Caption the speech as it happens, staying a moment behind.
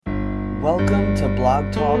Welcome to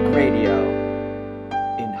Blog Talk Radio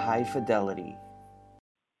in high fidelity.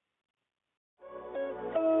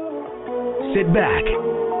 Sit back,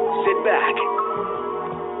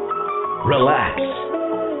 relax,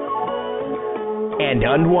 and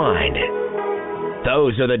unwind.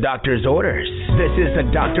 Those are the doctor's orders. This is the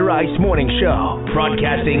Dr. Ice Morning Show,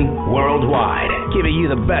 broadcasting worldwide, giving you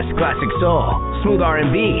the best classic soul, smooth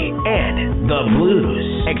R&B, and the blues,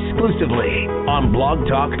 exclusively on Blog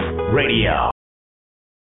Talk Radio.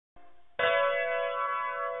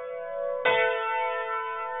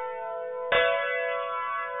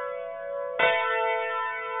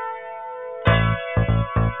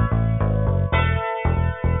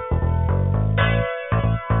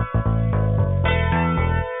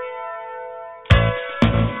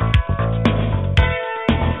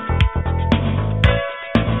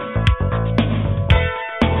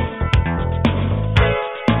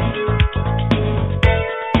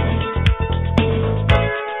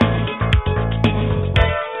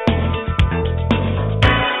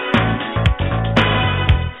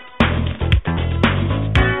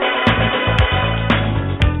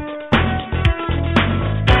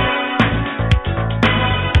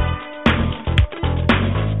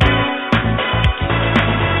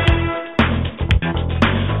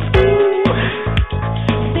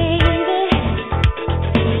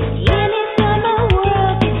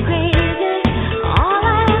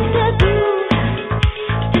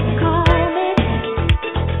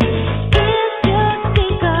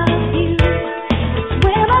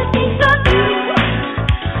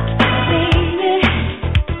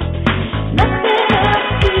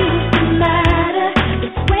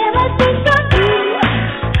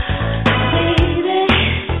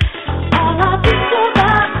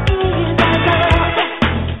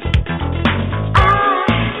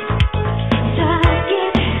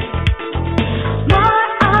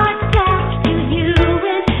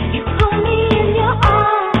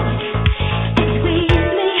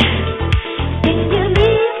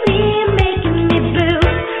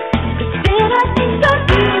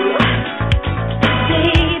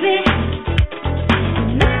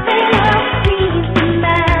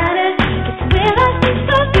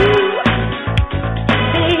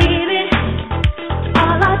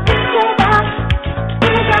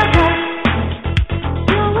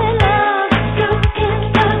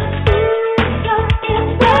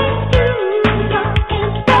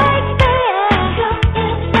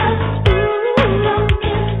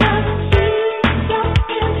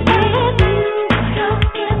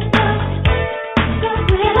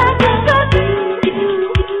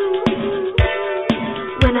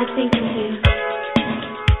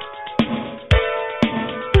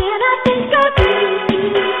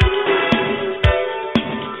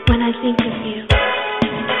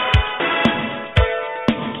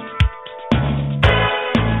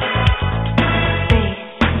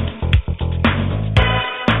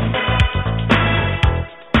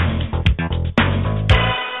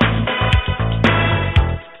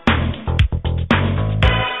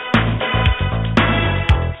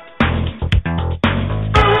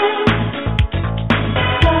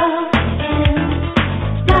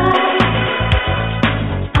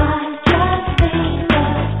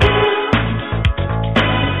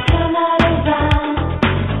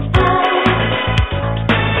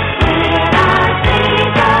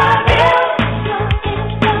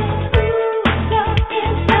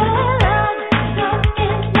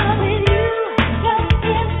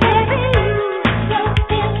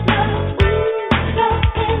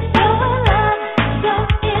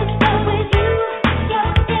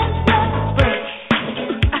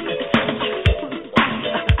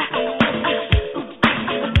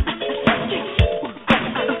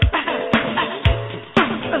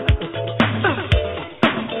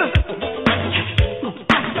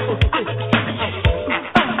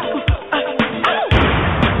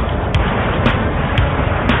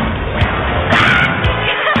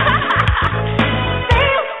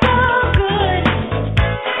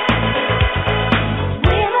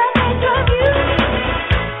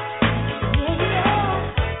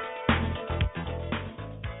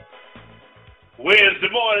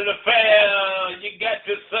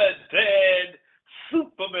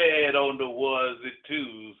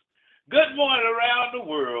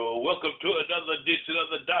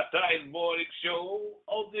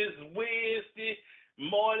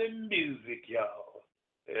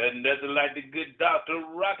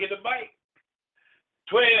 Rockin the mic.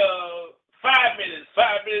 5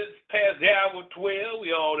 minutes past the hour 12.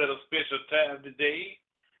 We all at a special time today.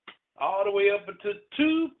 All the way up until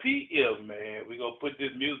 2 p.m., man. We're going to put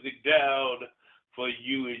this music down for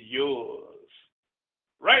you and yours.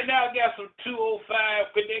 Right now, I got some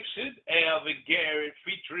 205 connection, Alvin Garrett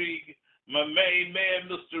featuring my main man,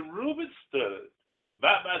 Mr. Ruben Studdard,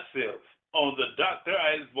 by myself on the Dr.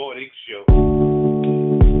 Ice Morning Show.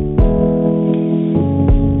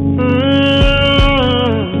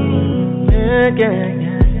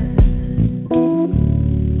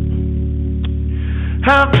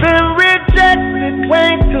 I've been rejected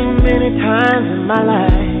way too many times in my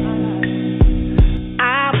life.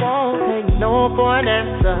 I won't take no for an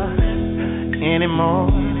answer anymore.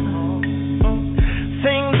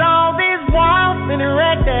 Sings all these walls been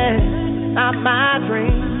erected, not my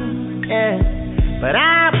dream, yeah. But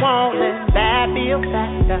I won't let that be a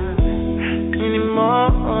factor anymore.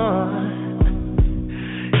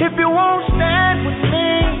 If you won't stand with me,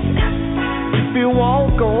 if you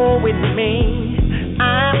won't go with me,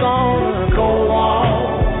 I'm gonna go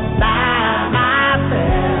on by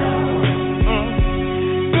myself.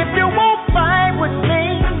 If you won't fight with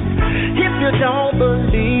me, if you don't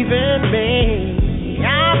believe in me,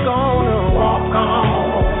 I'm gonna walk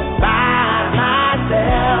on by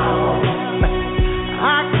myself.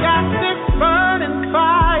 I got this burning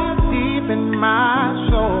fire deep in my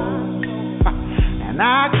soul, and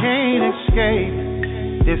I can't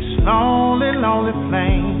escape this lonely, lonely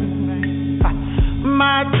flame.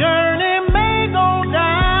 My journey may go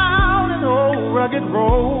down an old rugged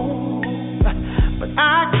road, but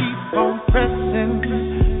I keep on pressing,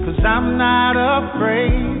 'cause I'm not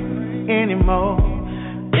afraid anymore.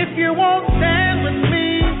 If you won't stand with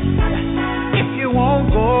me, if you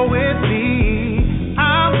won't go with me,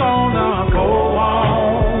 I'm gonna go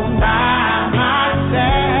on by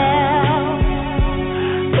myself.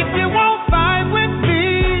 If you won't fight with me,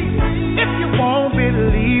 if you won't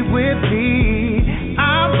believe with me,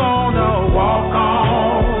 I'm gonna walk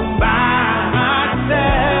on by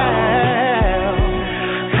myself.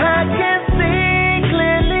 I can see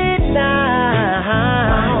clearly now.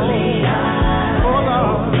 Oh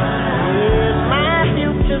Lord, my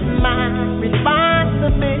future's my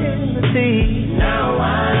responsibility. Now I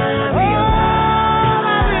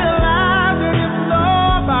realize that if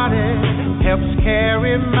nobody helps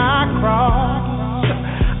carry my cross,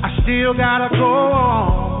 I still gotta go on.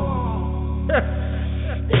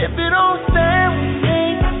 If you don't stand with me,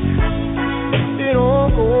 if you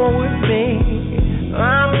don't go with me,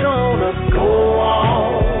 I'm gonna go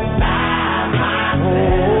on by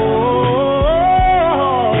myself.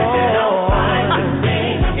 If you don't fight with me,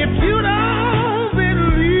 if you don't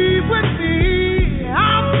believe with me,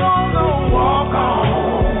 I'm gonna walk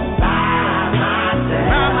on by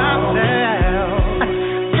myself.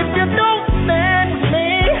 If you don't stand with me,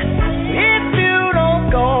 if you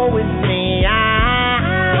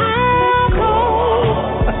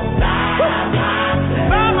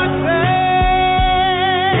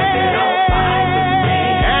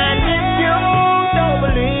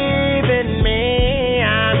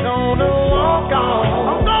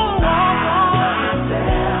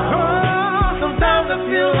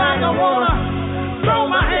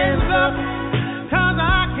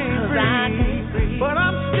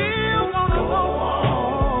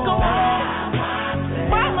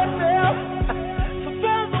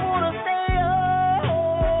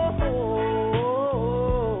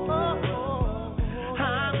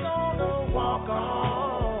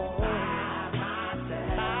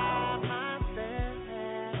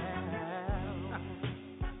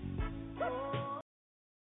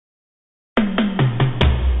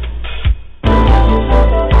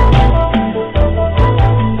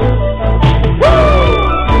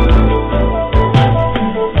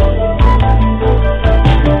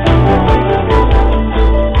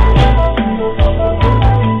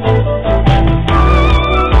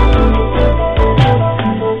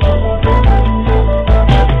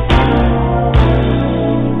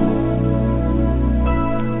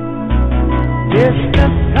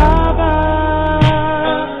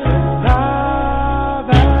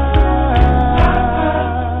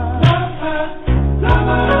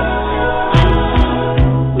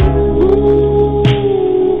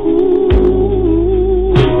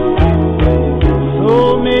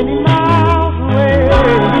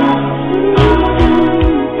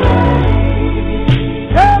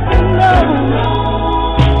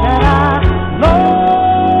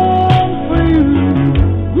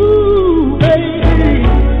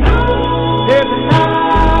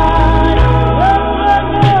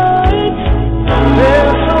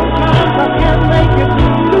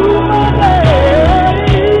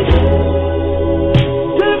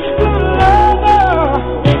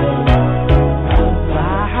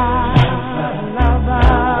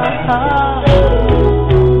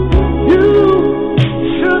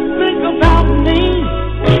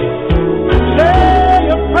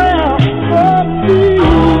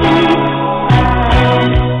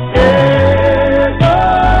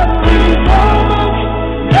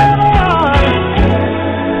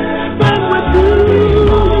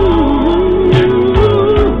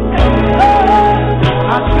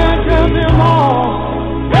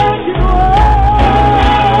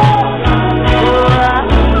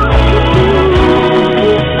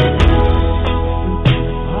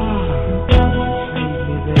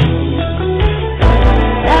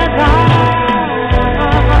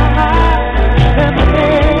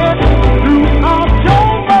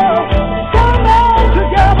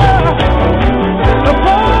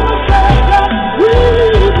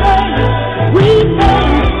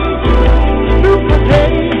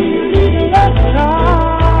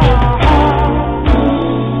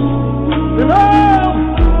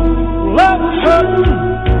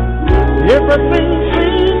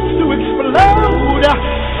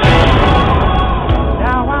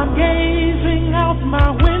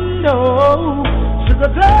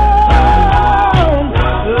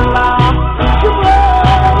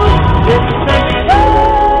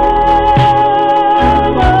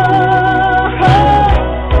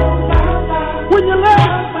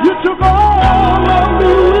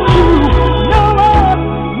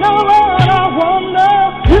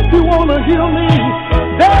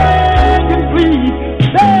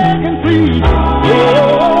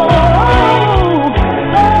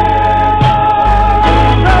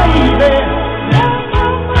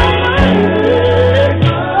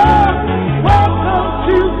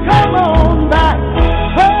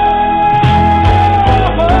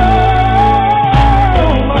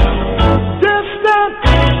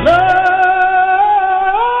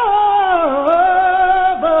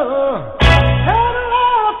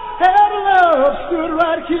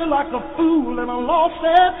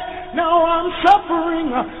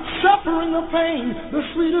suffering, the pain, the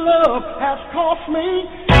sweet love has cost me.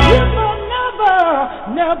 You will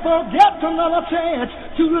never get another chance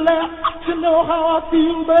to let you know how I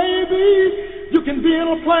feel, baby. You can be in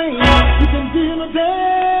a plane, you can be in a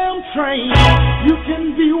damn train, you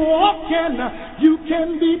can be walking, you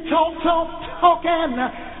can be talking,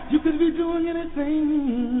 you can be doing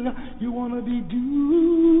anything you want to be doing.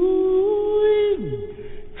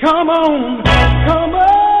 Come on back, come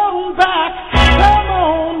on back.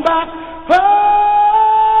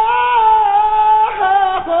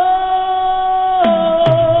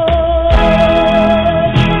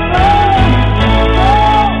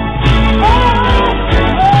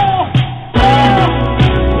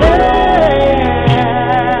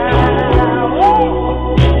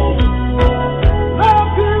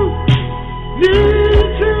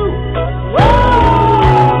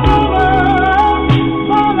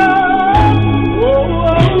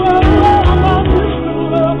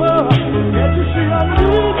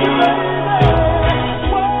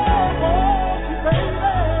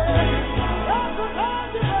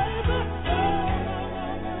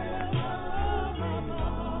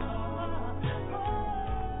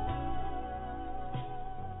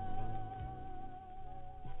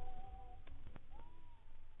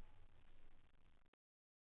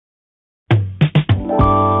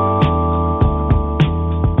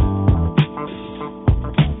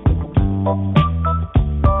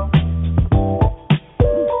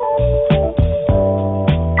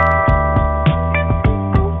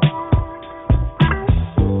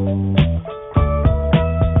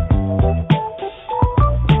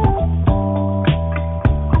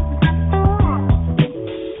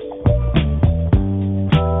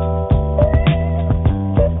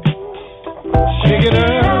 Shake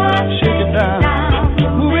it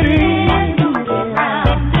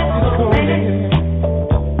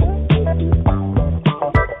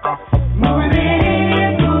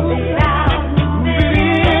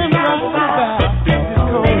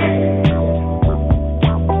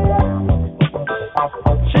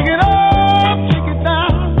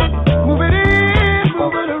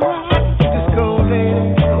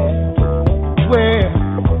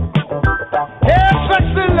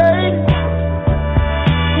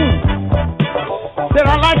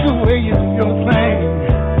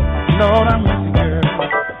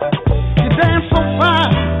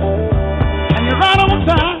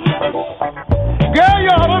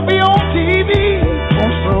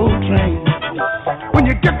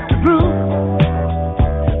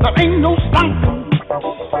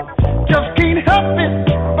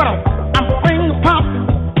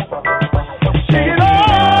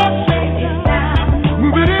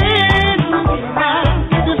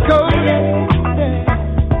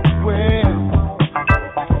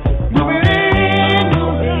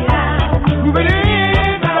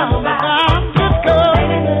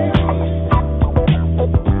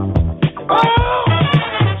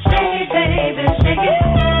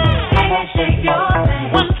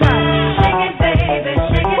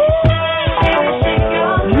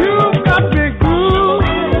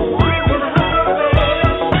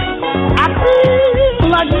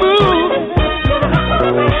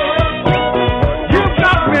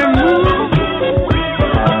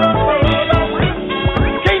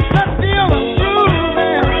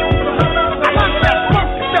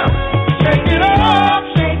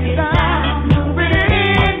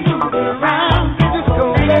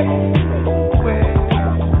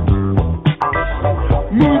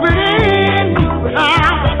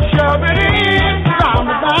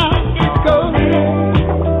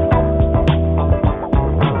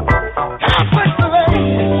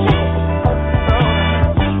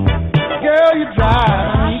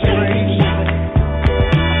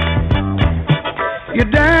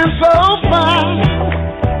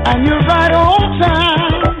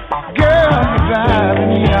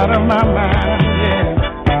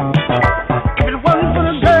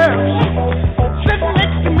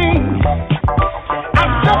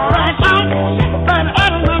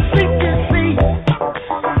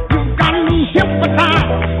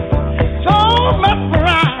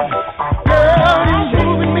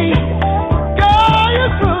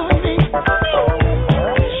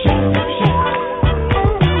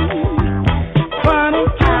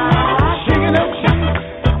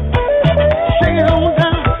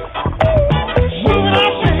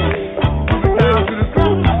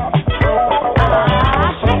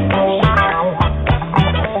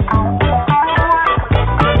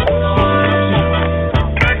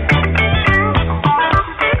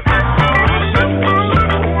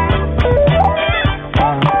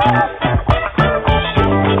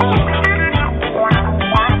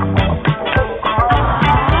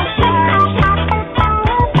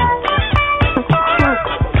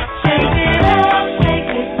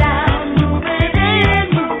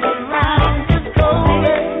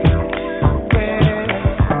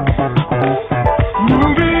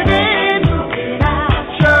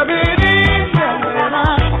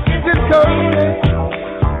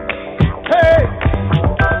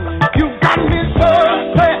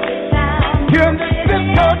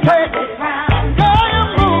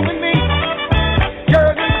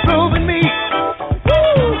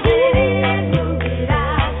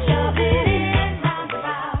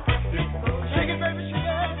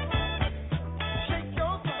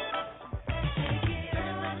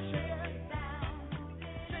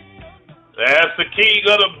That's the king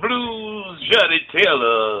of the blues, Johnny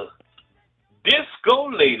Taylor. Disco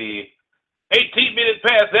Lady. 18 minutes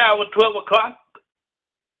past the hour, 12 o'clock.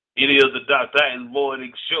 It is the Dr. Ice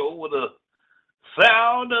Morning Show with a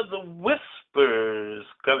sound of the whispers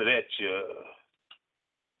coming at you.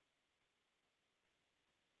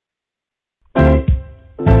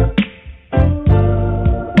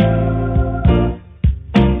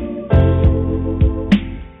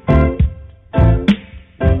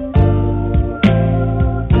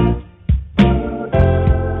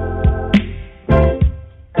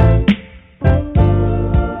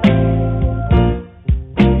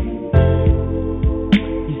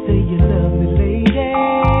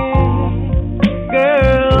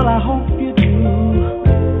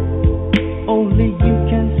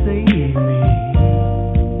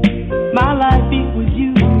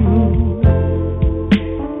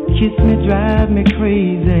 Drive me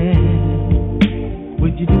crazy.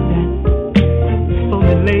 Would you do that for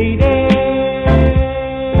me, lady?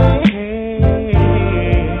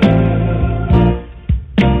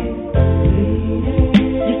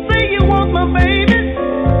 You say you want my baby,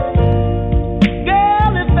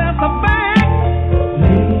 girl, if that's a fact,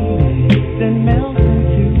 lady, then melt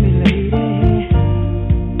into me, lady,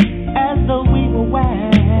 as though we were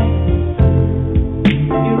wax.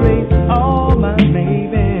 Erase all my baby.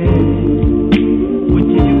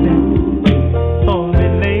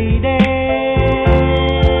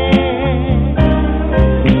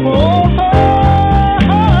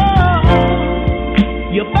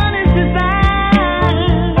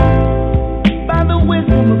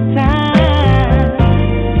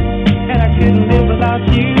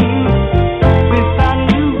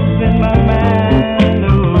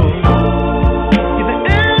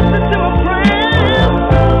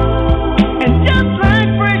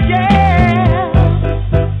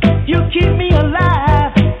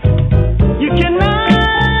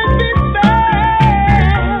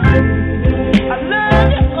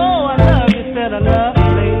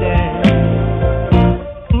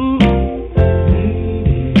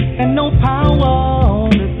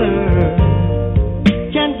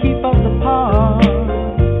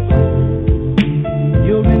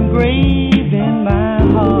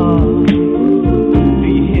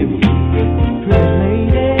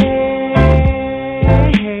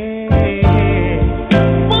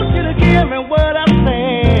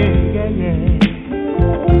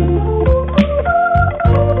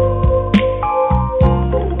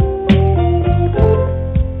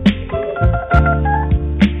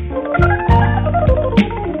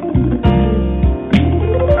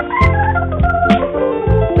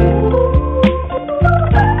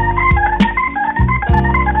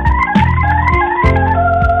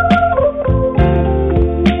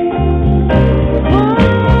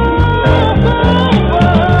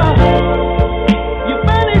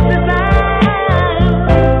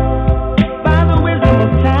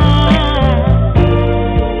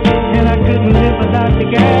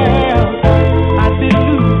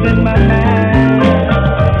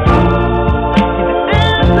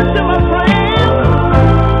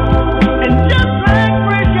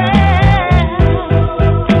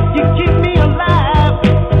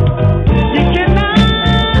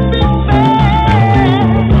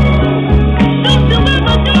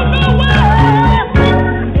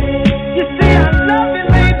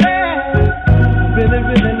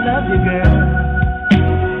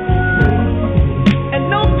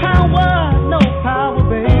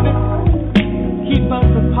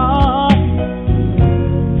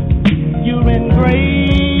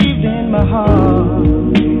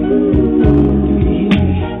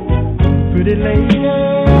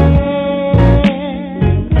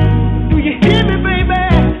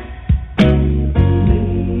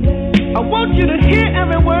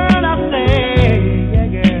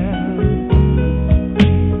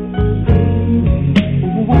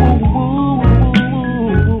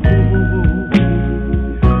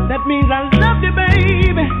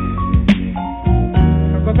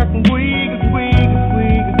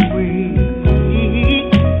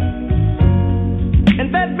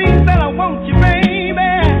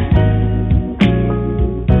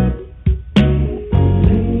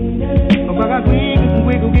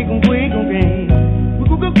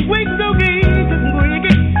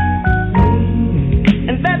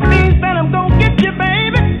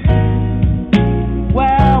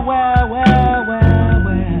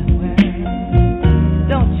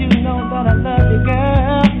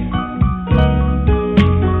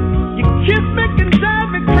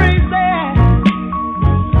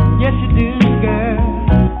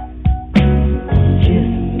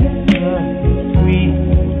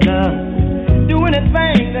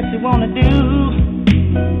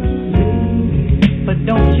 But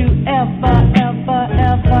don't you ever, ever,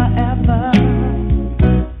 ever, ever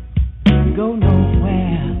go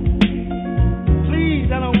nowhere. Please,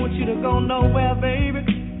 I don't want you to go nowhere, baby.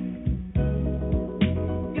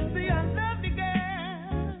 You see, I love you,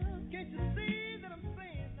 girl. Can't you see that I'm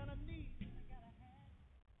saying that I need you?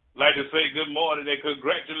 Like to say good morning and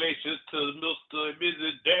congratulations to Mr. and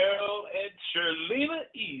Mrs. Darrell and Sherlina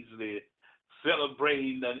Easley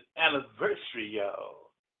celebrating an anniversary,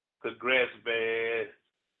 y'all. Congrats, man.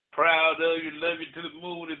 Proud of you, love you to the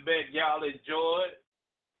moon and back. Y'all enjoy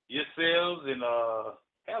yourselves and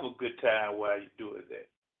have a good time while you're doing that.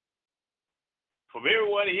 From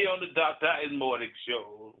everyone here on the Dr. Ice Morning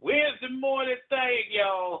Show, Wednesday morning thing,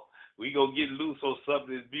 y'all. We gonna get loose on some of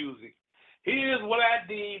this music. Here's what I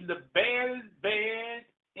deem the baddest band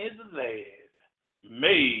in the land.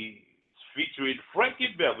 Maze, featuring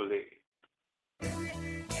Frankie Beverly.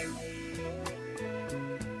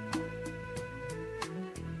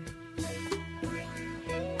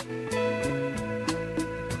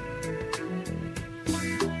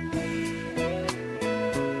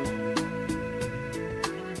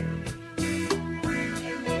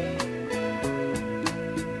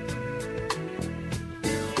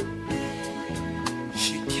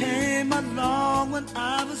 Along when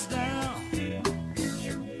I was down,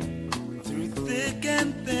 through thick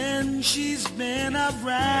and thin, she's been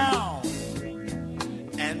around.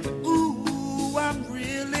 And ooh, I'm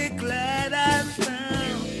really glad I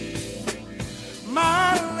found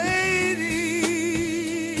my lady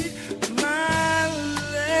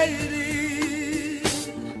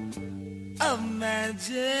of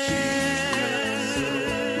magic.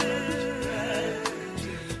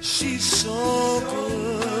 She's so good.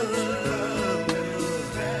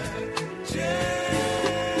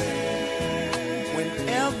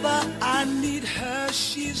 I need her,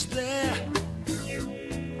 she's there.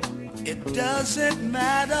 It doesn't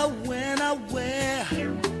matter when I wear.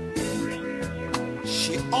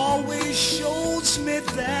 She always shows me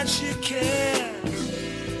that she cares.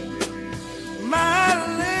 My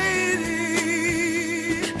lady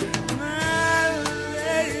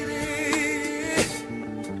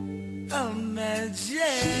of magic.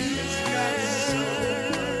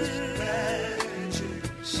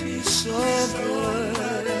 She's so good.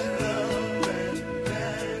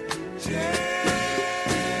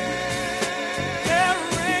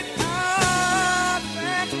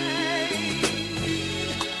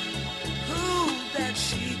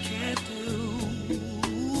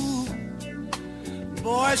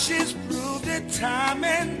 Boy, she's proved it time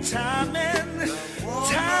and time before.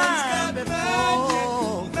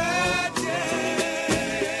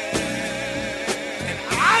 And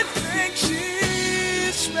I think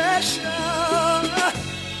she's special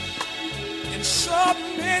in so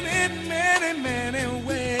many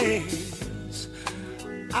ways.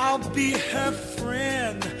 I'll be her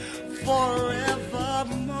friend forevermore.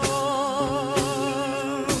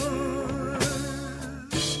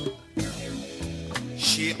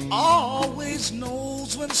 She always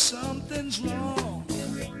knows when something's wrong.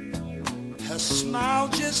 Her smile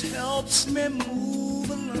just helps me move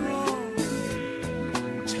along.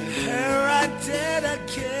 To her I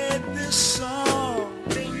dedicate this song.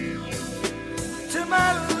 To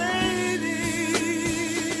my lady,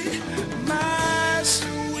 my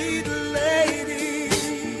sweet lady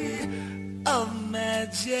of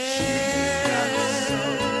magic.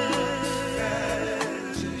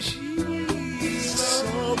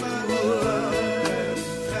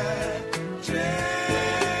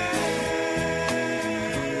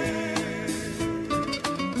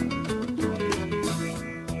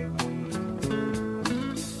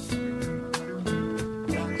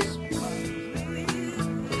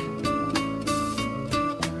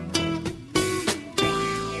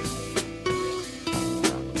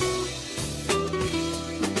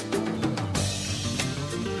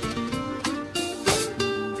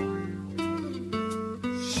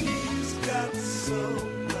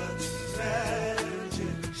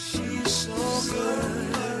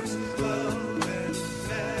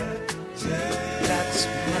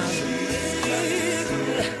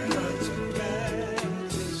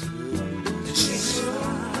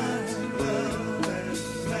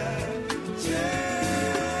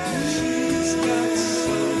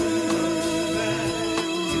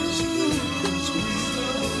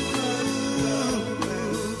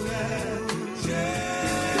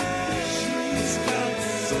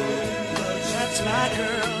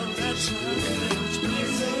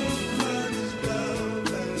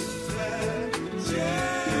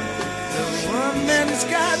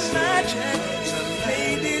 Got magic, the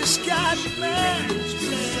lady's got magic.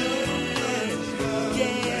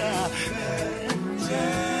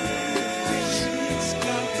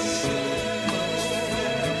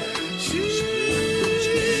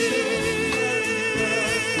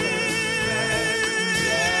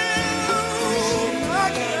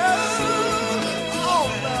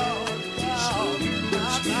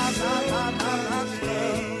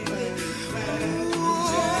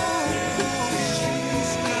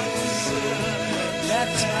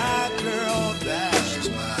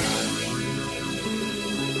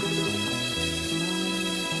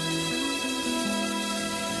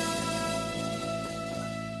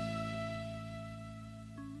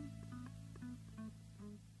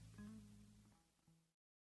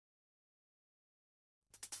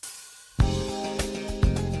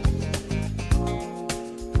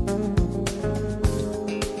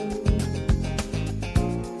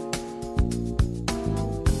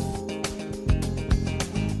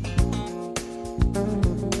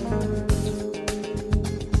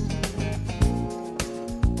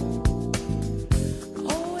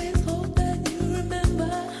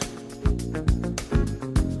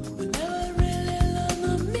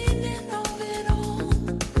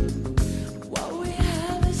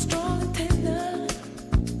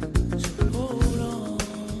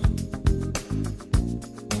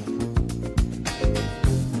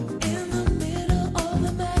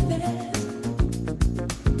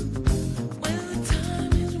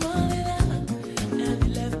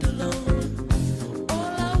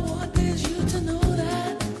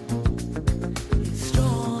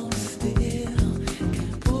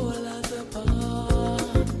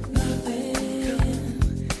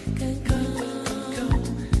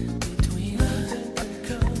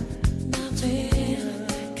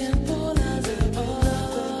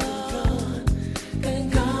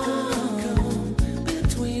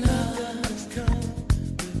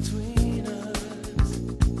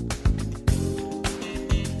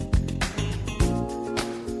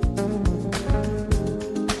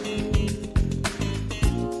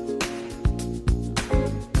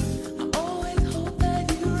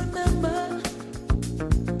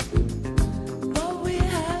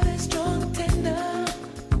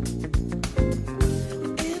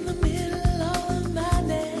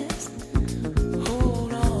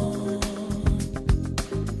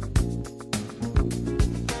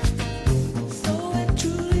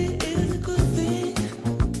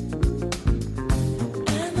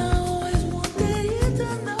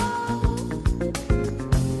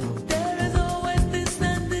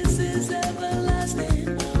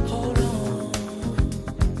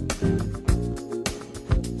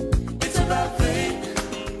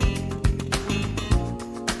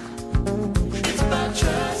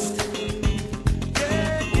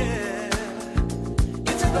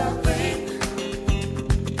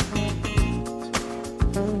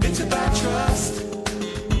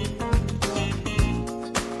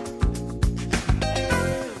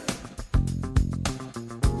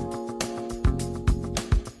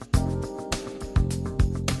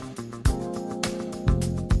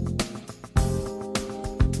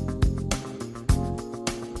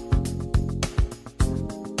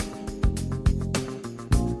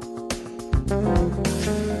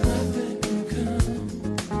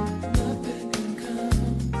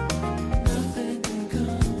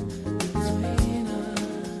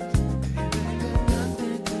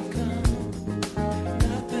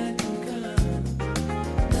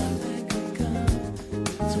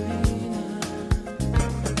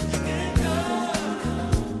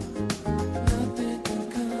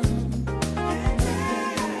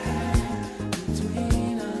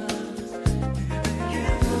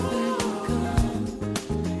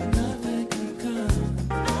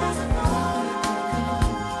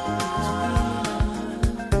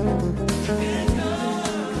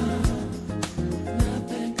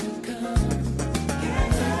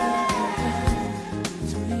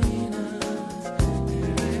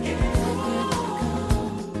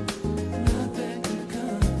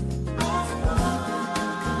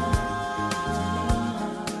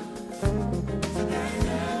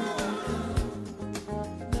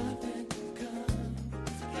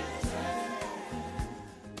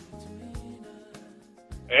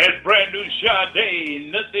 to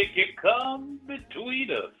Sade, nothing can come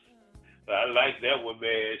between us. I like that one,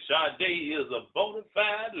 man. Sade is a bona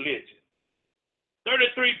fide legend.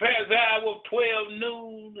 33 past the hour of 12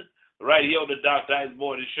 noon, right here on the Dr. Ice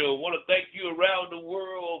Morning Show. I want to thank you around the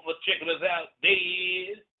world for checking us out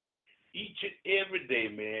day in, each and every day,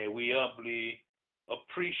 man. We humbly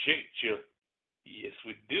appreciate you. Yes,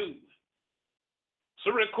 we do.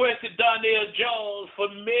 So requested Donnell Jones for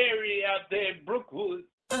Mary out there in Brookwood.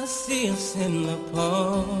 I see us in the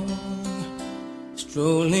park,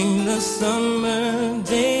 strolling the summer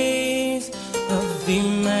days of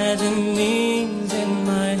imaginings in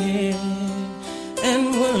my head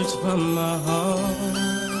and words from my heart,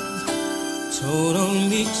 told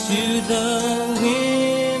only to the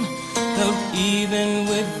wind, held even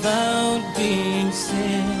without being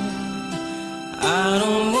said. I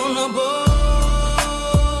don't wanna bore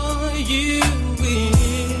you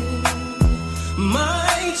with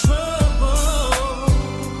my trouble,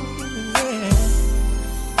 yeah.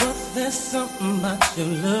 But there's something about your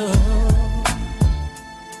love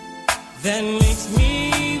that makes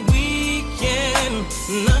me weak and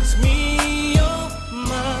knocks me off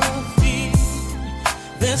my feet.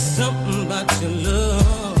 There's something about your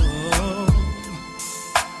love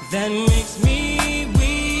that makes me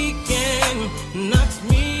weak and knocks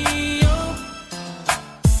me off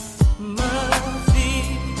my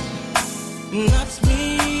feet, knocks me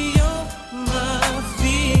off my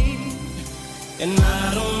feet, and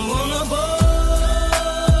I don't wanna bore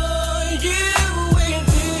you with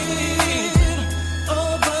it.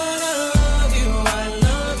 Oh, but I love you, I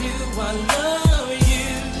love you, I love you.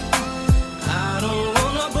 I don't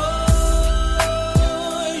wanna bore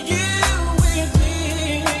you with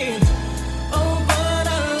it. Oh, but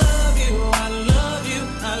I love you, I love you,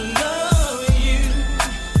 I love you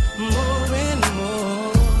more and more.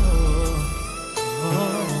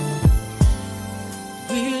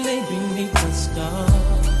 We lay beneath the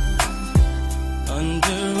stars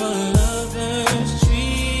under a lover's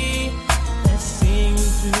tree that sings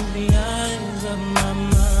through the eyes of my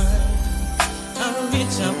mind. I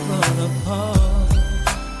reach out for the part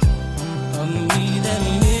of me that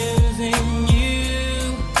lives in you,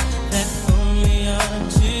 that only our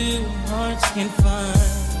two hearts can find.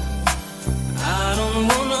 I don't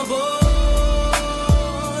wanna bore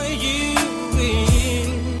you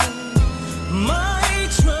with my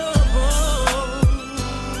trouble,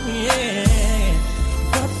 yeah.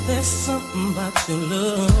 But there's something about your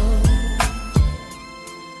love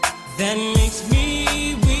that makes me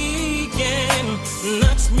weak and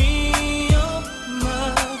knocks me off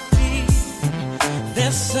my feet.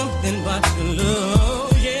 There's something about your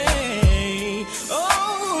love, yeah.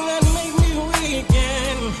 Oh, that makes me weak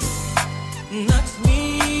and knocks me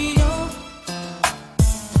off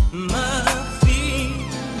my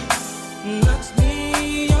feet, knocks me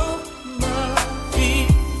off my feet.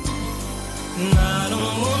 And I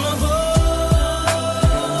don't wanna bore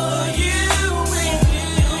you with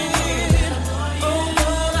it. Oh,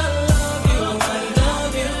 but I love you, I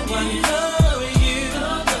love you, I love you.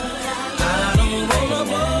 I don't wanna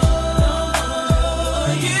bore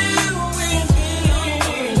you with it.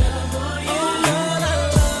 Oh, but I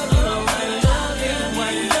love you, I love you,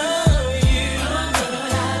 I love you.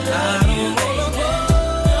 I don't wanna bore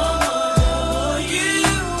you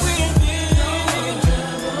with it.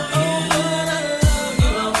 Oh, but I love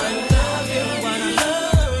you, I love you, I love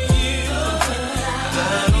you.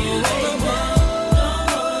 I don't wanna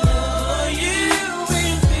bore you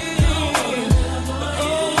with it.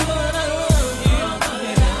 Oh, but I love you, I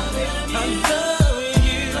love you, I love you.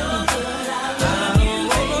 I don't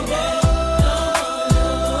wanna bore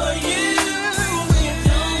you with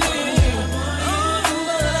it. Oh,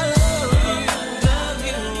 but I love you, I love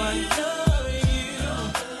you, I love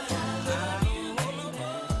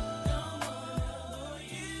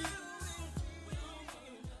you.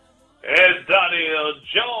 As Donnell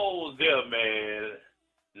Jones there, man,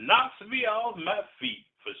 knocks me off my feet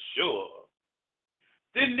for sure.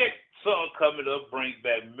 The next song coming up brings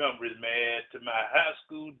back memories, man, to my high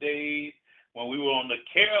school days when we were on the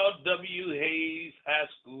Carol W. Hayes High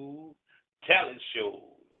School talent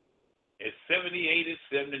show in 78 and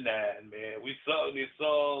 79, man. We sang these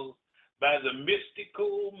songs by the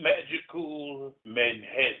mystical, magical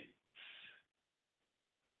Manhattans.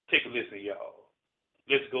 Take a listen, y'all.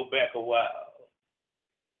 Let's go back a while.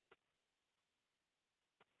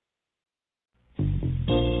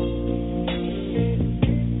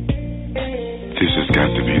 This has got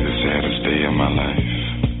to be the saddest day of my life.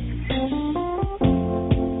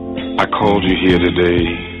 I called you here today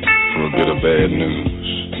for a bit of bad news.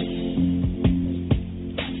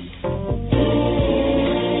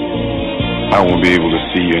 I won't be able to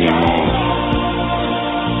see you anymore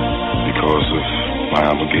because of my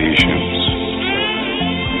obligations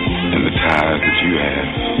and the ties that you have.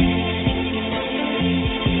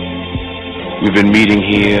 We've been meeting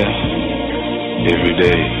here every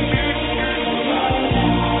day.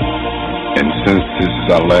 And since this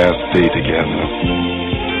is our last day together,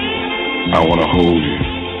 I want to hold you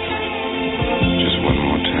just one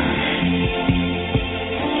more time.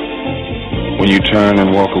 When you turn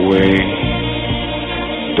and walk away,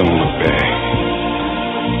 don't look back.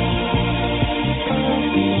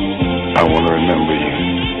 I want to remember you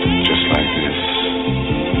just like this.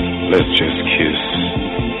 Let's just kiss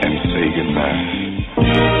and say goodbye.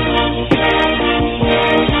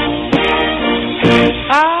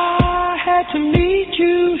 I had to meet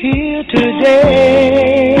you here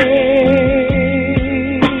today.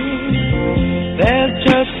 There's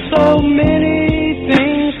just so many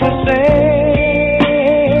things to say.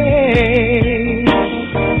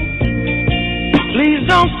 Please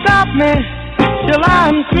don't stop me till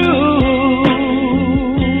I'm through.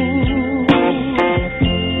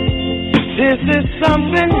 This is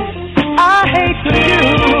something I hate to do.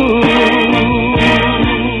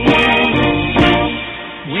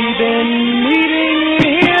 We've been meeting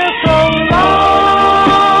here so long.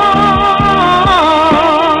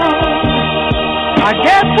 I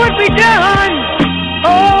guess what we done,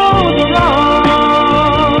 oh, the wrong.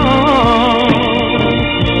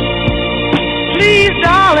 Please,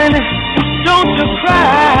 darling, don't you cry.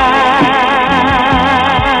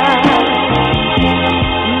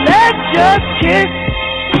 Let's just kiss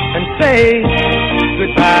and say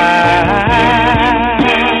goodbye.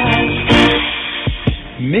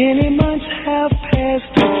 Many months have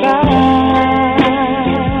passed by.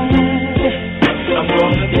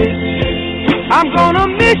 I'm gonna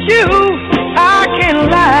miss you. I can't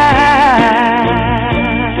lie.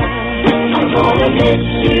 I'm gonna miss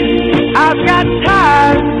you. I've got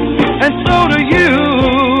ties, and so do you.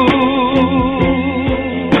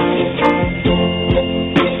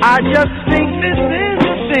 I just think this is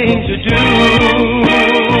the thing to do.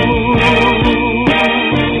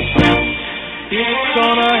 It's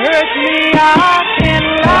gonna hurt me, I can't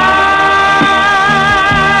lie.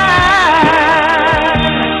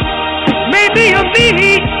 Maybe you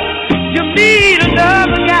meet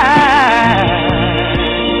another guy.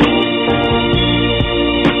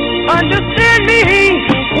 Understand me,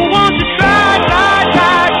 won't you try.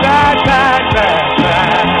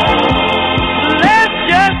 Let's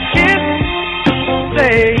just kiss,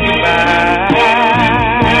 say goodbye.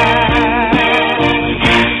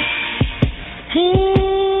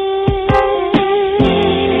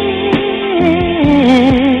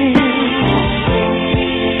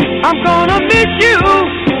 I'm gonna miss you,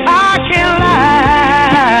 I can't lie.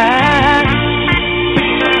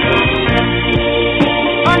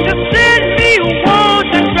 Understand me,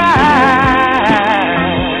 won't you try?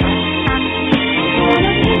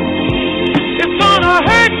 It's gonna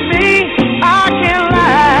hurt me, I can't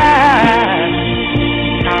lie.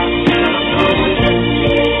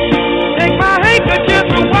 Take my handkerchief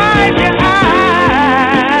and wipe your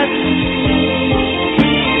eyes.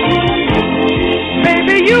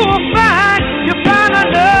 Maybe you will find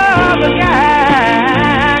another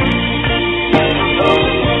guy.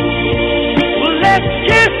 Well, let's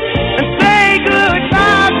kiss and say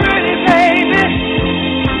goodbye, pretty baby.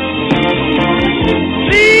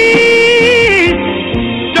 Please,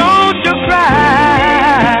 don't you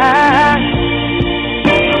cry.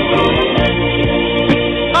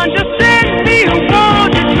 Understand me,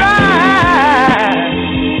 won't you try?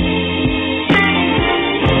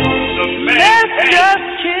 Let's just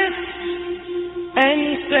kiss and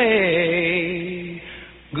say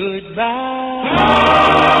goodbye.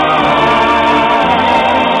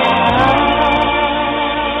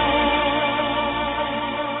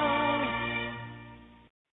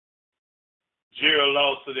 Gerald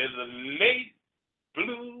Lawson is a late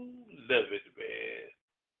blue loving man.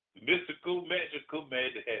 Mystical, magical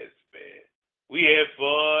man has man. We had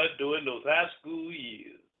fun during those high school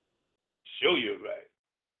years. Show you right.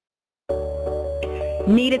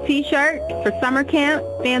 Need a t-shirt for summer camp,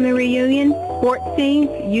 family reunion, sports teams,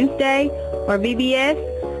 youth day, or VBS?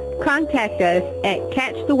 Contact us at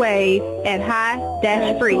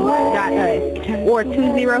catchthewave@high-free.us or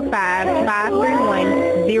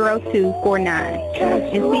 205-531-0249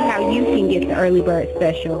 and see how you can get the early bird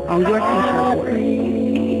special on your t-shirt order.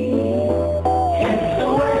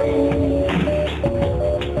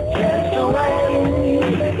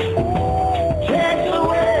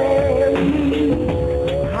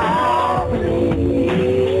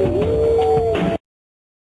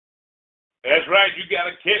 That's right, you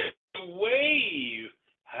gotta catch the wave.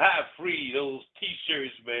 High Free, those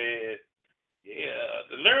T-shirts, man. Yeah,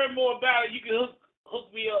 to learn more about it, you can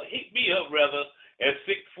hit me up rather at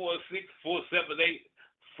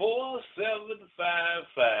 646-478-4755.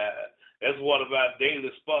 That's one of our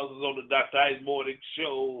daily sponsors on the Dr. Ice Morning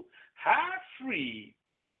Show. High Free.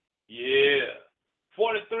 Yeah.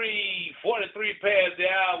 43 past the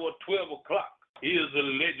hour, 12 o'clock. Here's the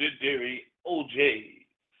legendary OJ.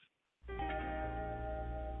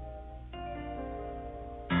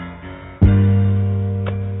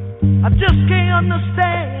 I just can't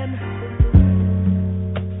understand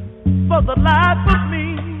for the life of me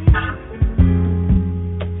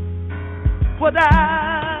what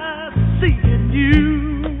I see in you.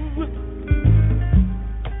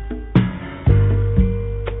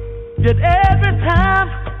 Yet every time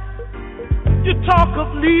you talk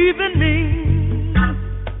of leaving me,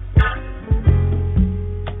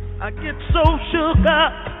 I get so shook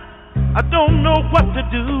up, I don't know what to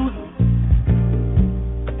do.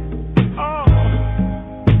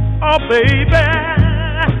 Oh, baby,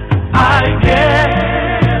 I guess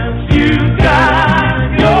you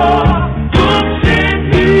got your hooks in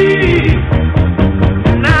me.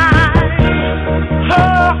 Nice,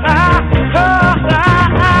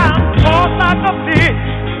 caught like a fish.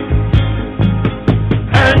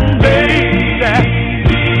 And baby,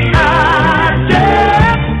 I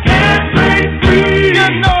just can't break free. You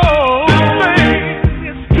know, baby,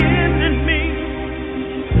 it's killing me.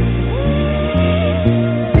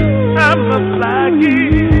 I must like it,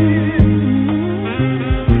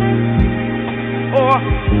 or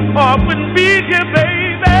I wouldn't be here,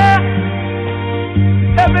 baby.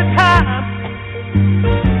 Every time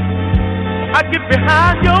I get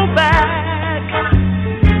behind your back,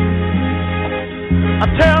 I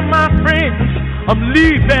tell my friends I'm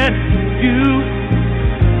leaving you,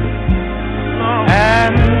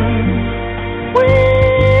 and when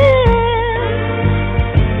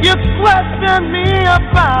you question me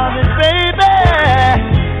about it, baby,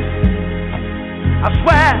 I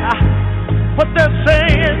swear what they're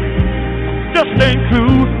saying just ain't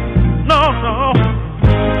true. No, no.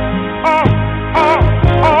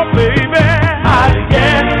 Oh, baby, I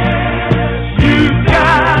guess you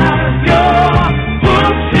got your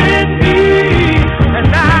hooks in me, and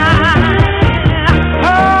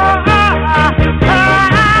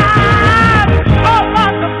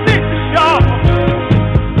like a fish, y'all.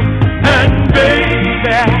 And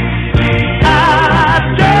baby, I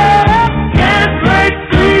just can't break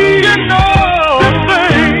free. You know, this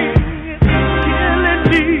thing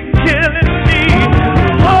killing me.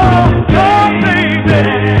 Oh, baby,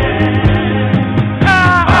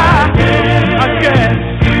 I guess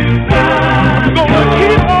I'm gonna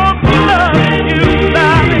keep on loving you,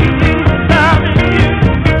 loving you.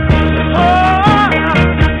 Oh,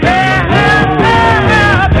 baby,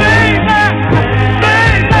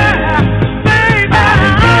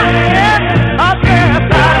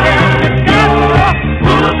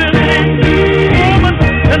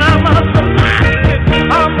 and I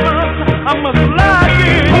must like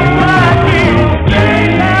it.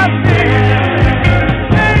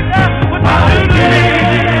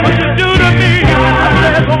 What you do to me? I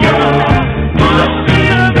said, oh,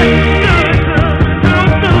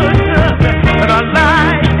 and I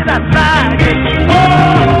like it. Oh,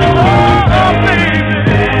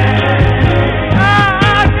 baby,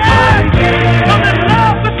 I'm in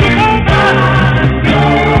love with you, woman.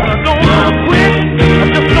 I don't wanna quit. I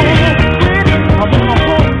just don't wanna quit. I wanna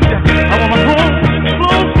hold you. I wanna hold you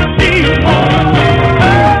close to me.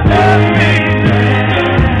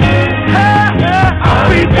 I'll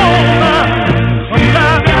be born. I'm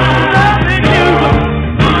loving you.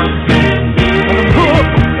 I'm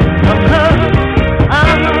hooked.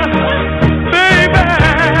 Baby.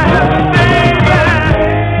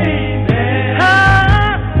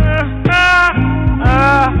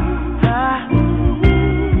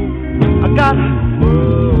 I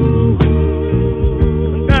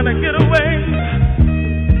gotta get away.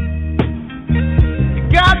 You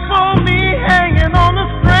got for me hanging on the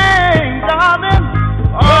string, darling.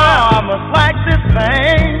 Oh, I must like this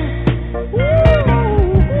thing.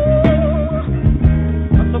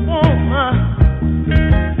 That's a woman.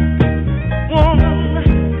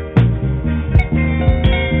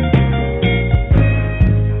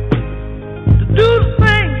 To do the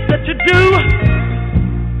things that you do,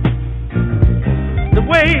 the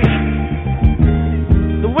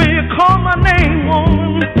way you call my name,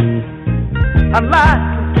 woman, I like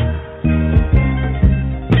it.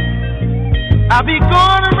 I be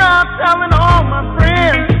going around telling all my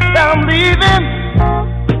friends that I'm leaving.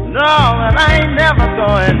 No, and I ain't never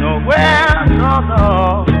going nowhere.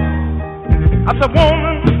 No. I said,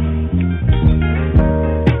 woman,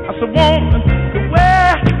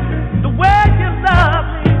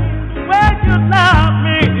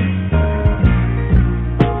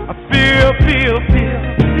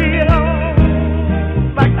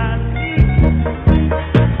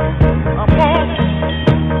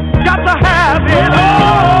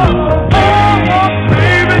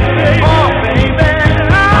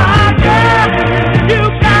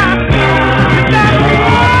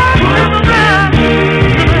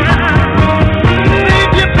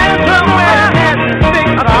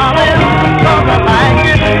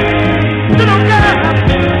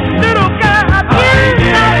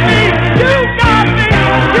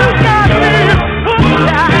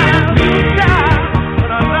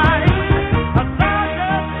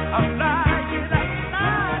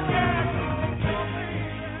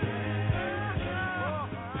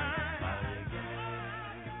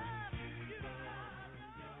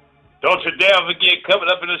 Don't forget, coming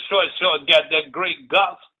up in a short, got that great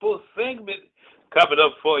gospel segment coming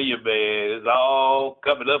up for you, man. It's all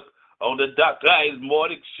coming up on the Dr. Ice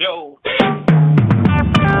Morning Show.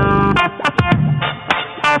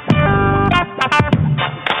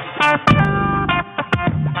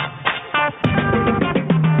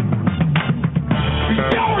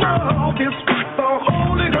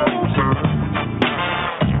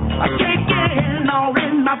 I can't get in all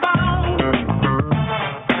in my bones.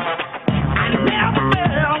 I never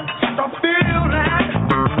felt such a feeling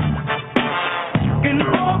in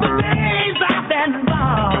all the days I've been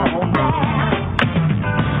gone.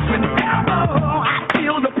 Whenever I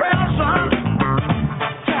feel the pressure,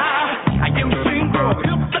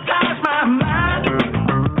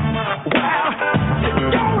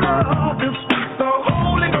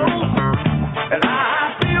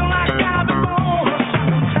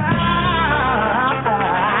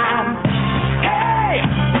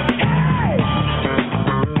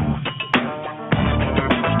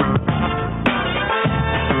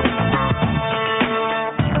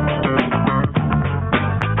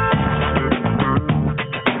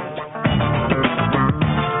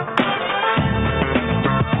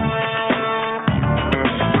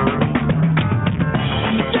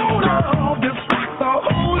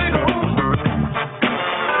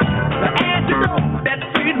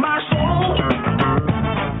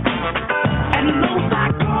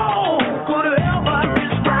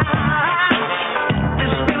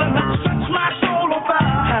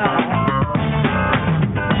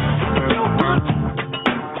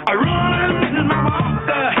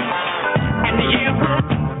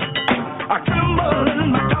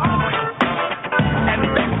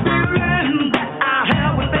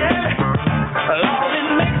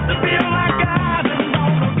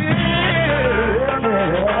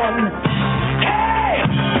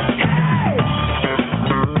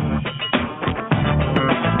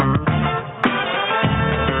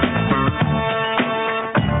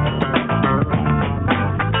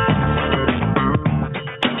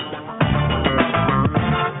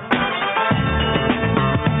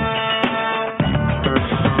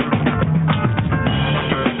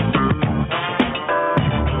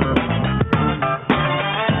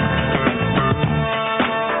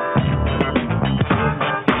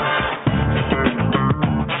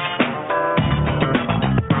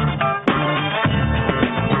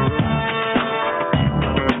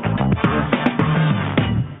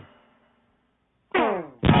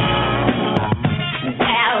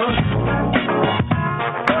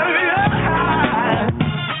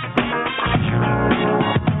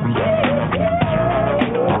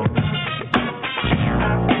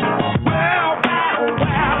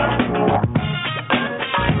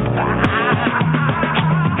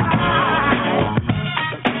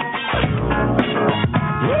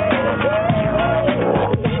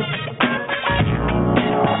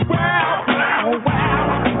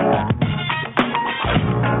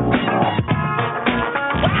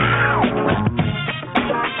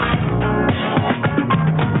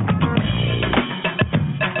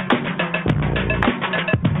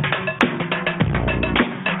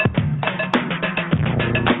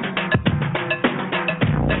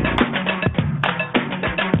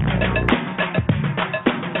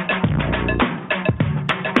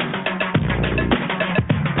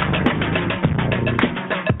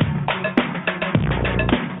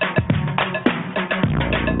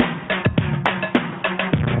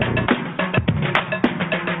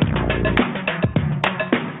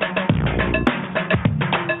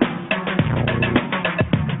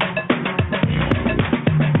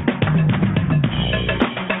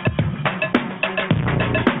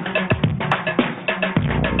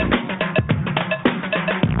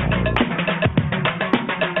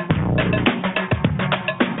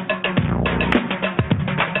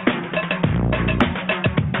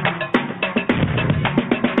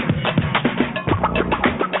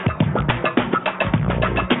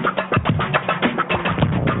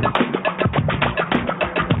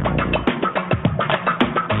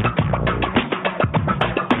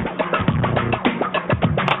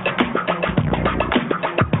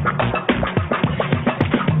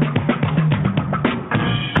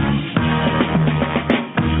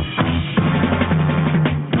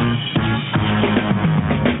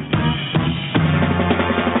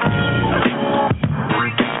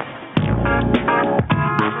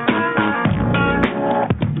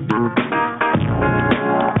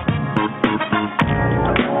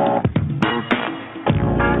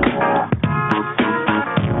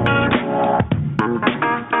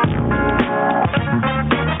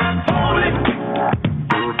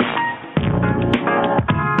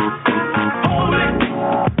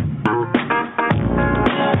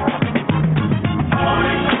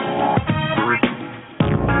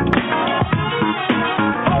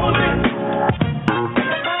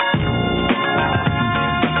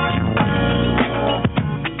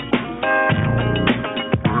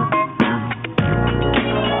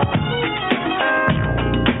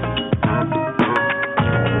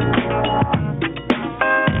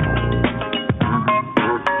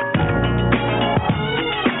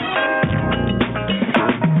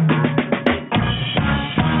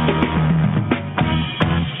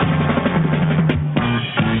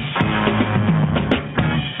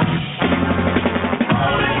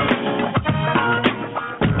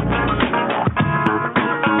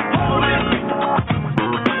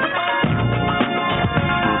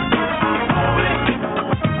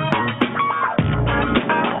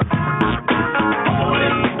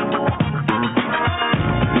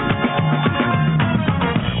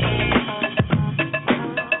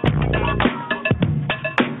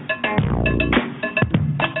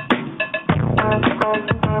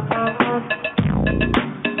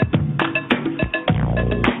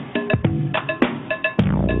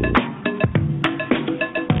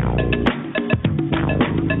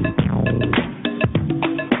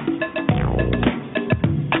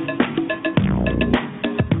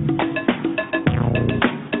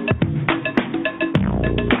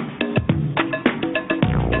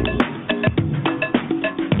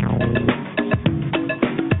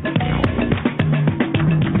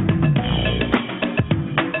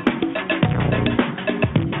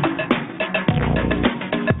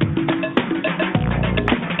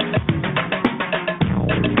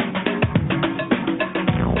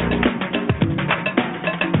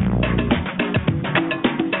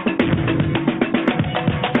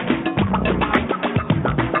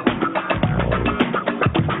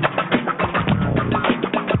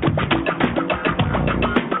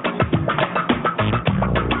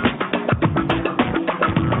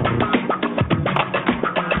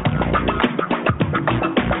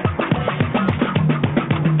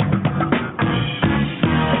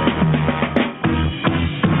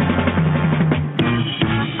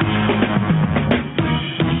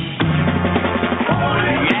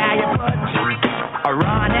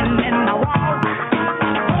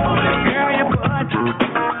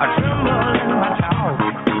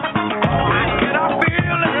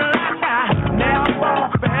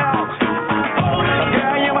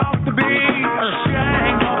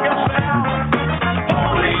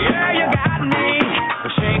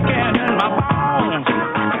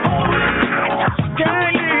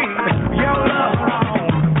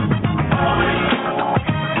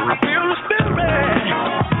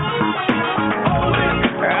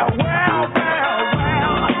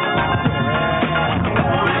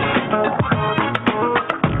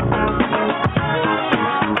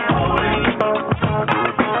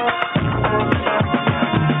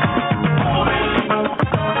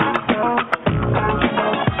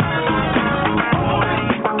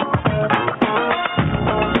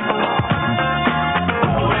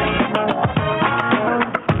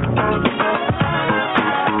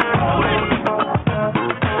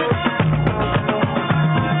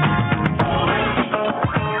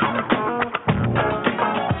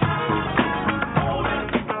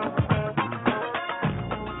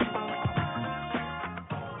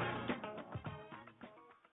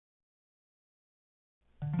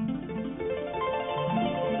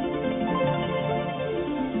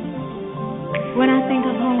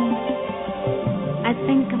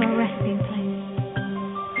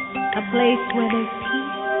 where there's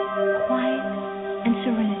peace, quiet, and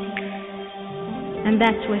serenity. And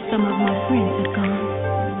that's where some of my friends have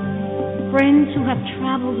gone. Friends who have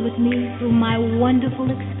traveled with me through my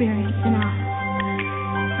wonderful experience in Oz.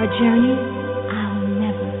 A journey I'll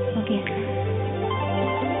never forget.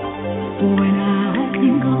 When I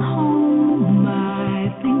think of home,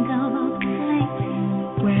 I think of a place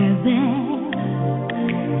where there's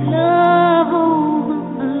love overflowing.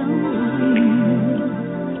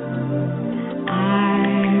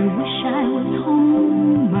 I wish I was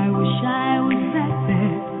home, I wish I was back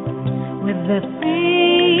there with the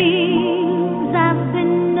things I've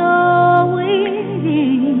been knowing.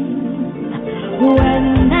 When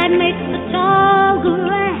that makes the tall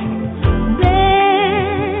grass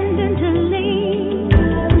bend into leaves,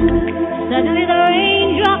 suddenly the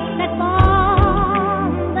raindrops that fall,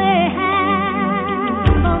 they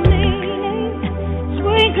have a meaning,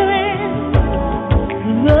 sprinkling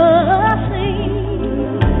the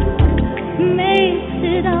seeds, makes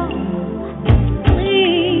it all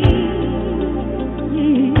clean.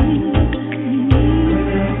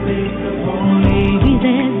 Maybe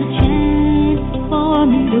there's a chance for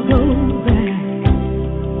me to go back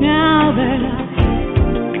now that I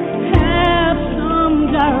have some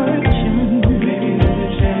direction.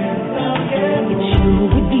 It sure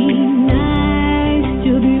would be nice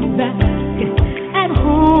to be back at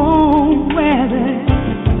home where there's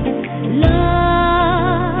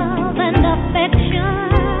love and affection.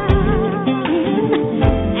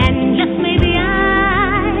 And just maybe I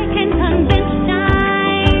can convince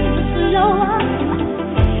time to slow up,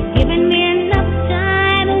 giving me enough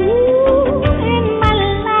time in my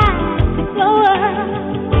life to grow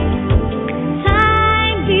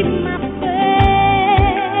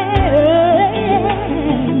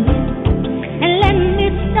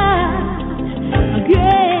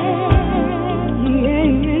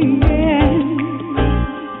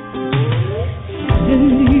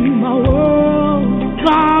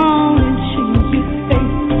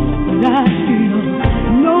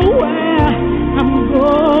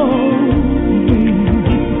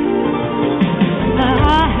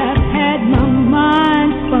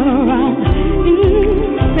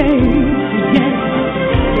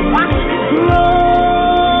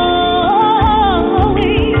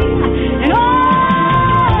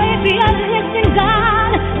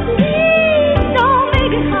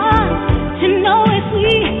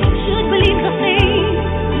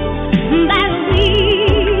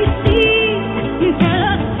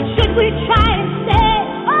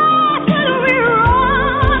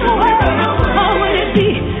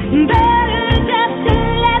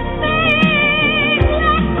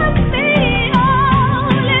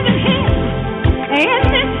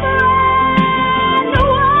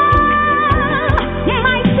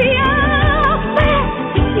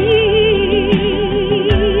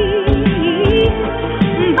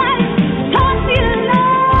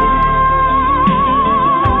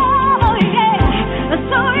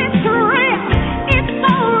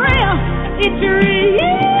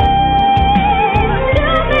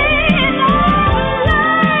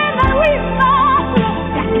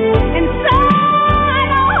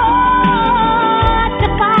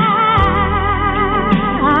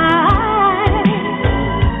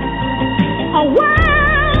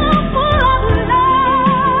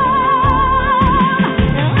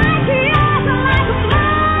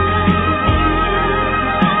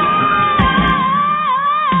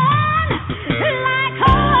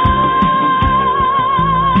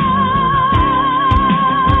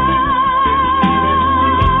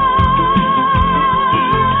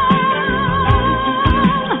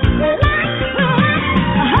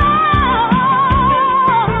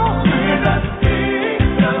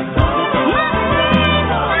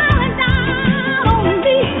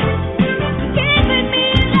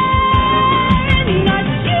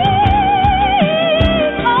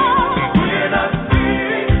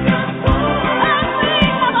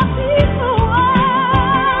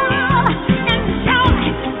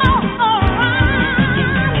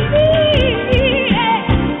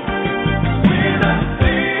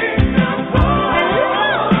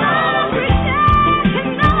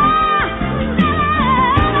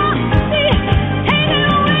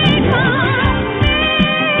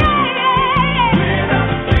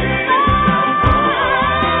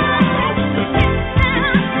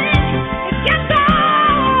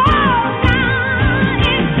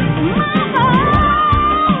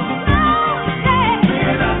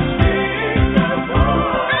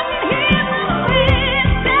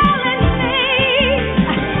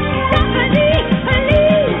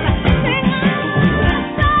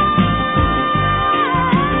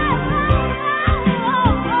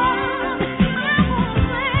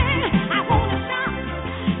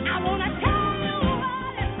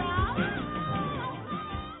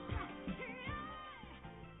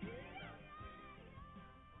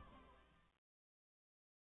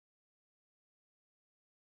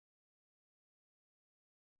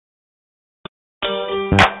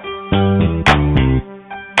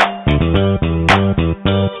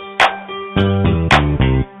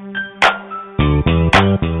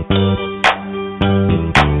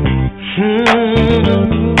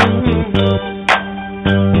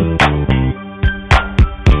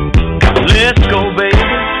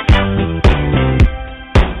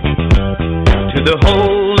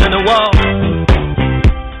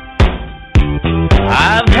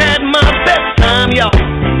time, y'all.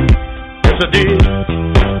 Yes, I did.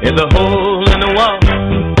 In the hole in the wall.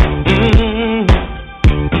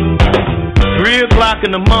 3 o'clock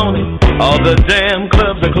in the morning, all the damn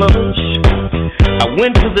clubs are closed. I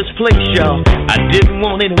went to this place, y'all, I didn't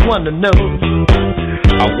want anyone to know.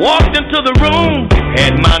 I walked into the room,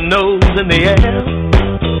 had my nose in the air.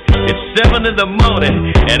 It's 7 in the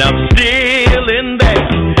morning, and I'm still in there.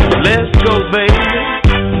 Let's go, baby.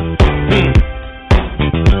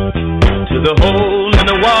 To the hole in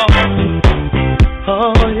the wall.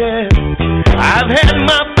 Oh, yeah. I've had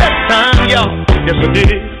my best time, y'all. Yes, I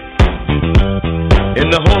did. In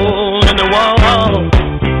the hole in the wall.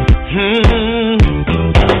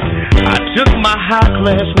 I took my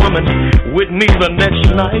high-class woman with me the next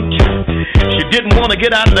night. She didn't want to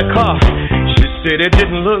get out of the car. She said it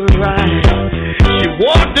didn't look right. She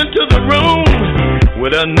walked into the room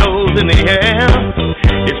with her nose in the air.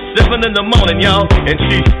 It's 7 in the morning, y'all, and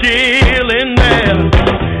she's still in there.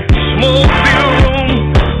 Smoke filled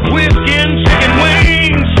room, whiskey and chicken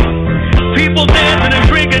wings. People dancing and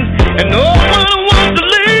drinking, and no one wants to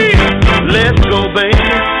leave. Let's go, baby.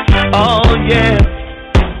 Oh, yeah.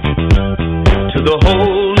 To the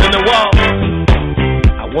hole in the wall.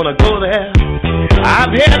 I wanna go there.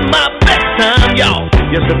 I've had my best time, y'all.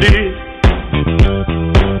 Yes, I did.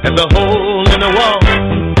 At the hole in the wall.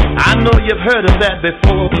 I know you've heard of that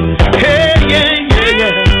before. Hey, yeah, yeah,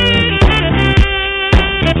 yeah.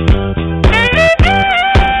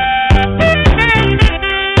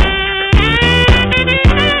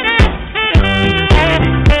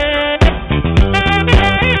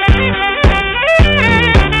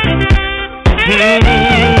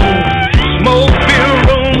 Smoke filled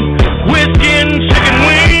room, whiskey and chicken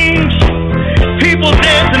wings. People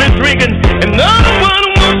dancing and drinking, and no one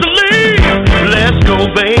wants to leave. Let's go,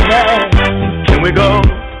 baby. Can we go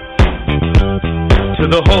to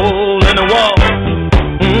the hole in the wall?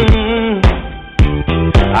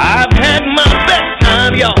 I've had my best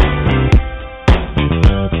time, y'all.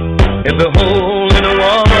 In the hole in the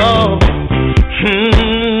wall.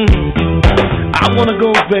 I wanna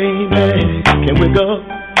go, baby. Can we go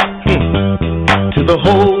to the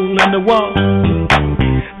hole in the wall?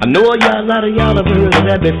 I know a lot of y'all have heard of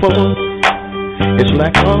that before. It's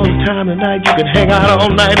like all the time tonight, you can hang out all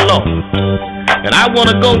night long. And I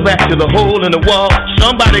wanna go back to the hole in the wall.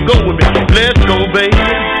 Somebody go with me. Let's go, baby.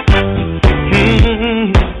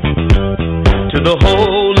 To the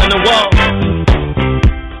hole in the wall.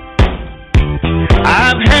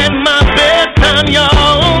 I've had my best time,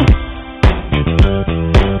 y'all.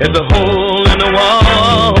 At the hole in the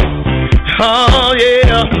wall. Oh,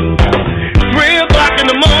 yeah. 3 o'clock in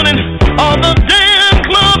the morning, all the damn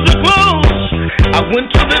clubs are closed. I went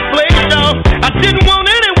to this place, y'all. I didn't want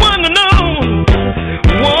anyone to know.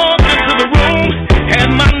 Walked into the room, had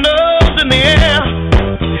my nose in the air.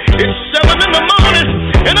 It's 7 in the morning,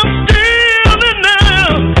 and I'm still in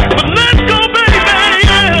there. But let's go, baby,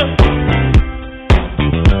 yeah.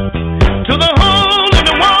 To the hole in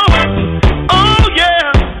the wall. Oh, yeah.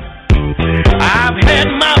 I've had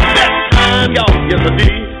my best time, y'all. Yes, I did.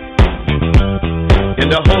 In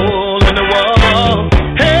the hole in the wall.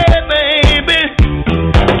 Hey, baby,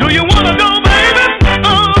 do you wanna go, baby?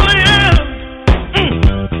 Oh, yeah.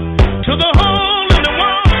 To the hole in the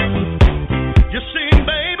wall. You see,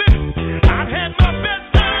 baby, I've had my best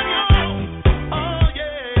time, y'all. Oh,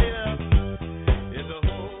 yeah. In the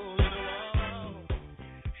hole in the wall.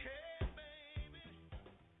 Hey, baby.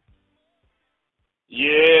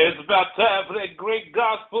 Yeah, it's about time for that great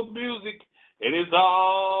gospel music. And it's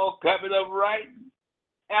all coming up right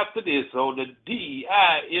after this on the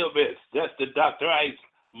DIMS. That's the Dr. Ice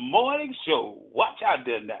Morning Show. Watch out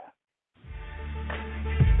there now.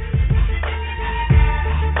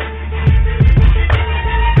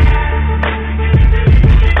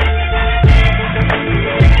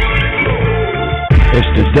 It's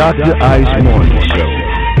the Dr. Ice Morning Show,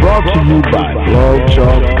 brought to you by Blog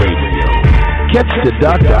Talk Radio. Catch the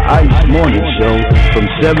Dr. Ice Morning Show from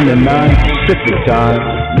 7 to 9 Pacific Time,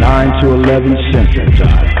 9 to 11 Central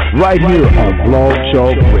Time, right here on Blog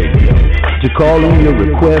Talk Radio. To call in your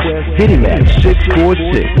request, hit him at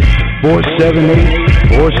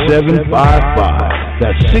 646-478-4755.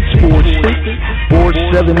 That's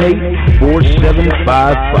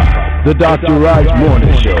 646-478-4755. The Dr. Ice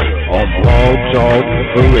Morning Show on Blog Talk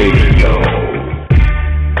Radio.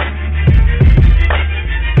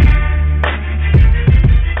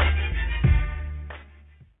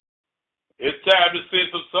 It's time to send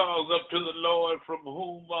some songs up to the Lord from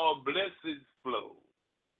whom all blessings flow.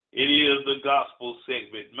 It is the gospel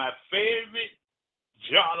segment, my favorite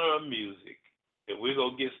genre of music. And we're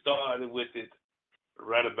going to get started with it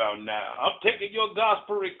right about now. I'm taking your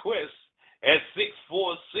gospel requests at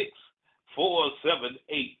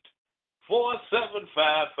 646-478-4755.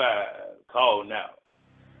 Call now.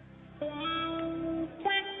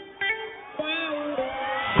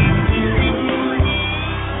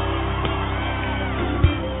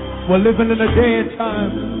 We're living in a day and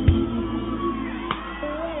time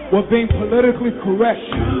where being politically correct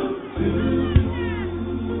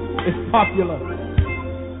is popular.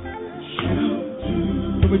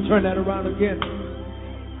 Can we turn that around again?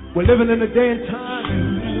 We're living in a day and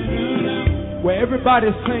time where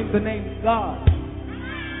everybody's saying the name God,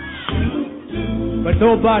 but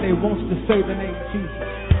nobody wants to say the name Jesus.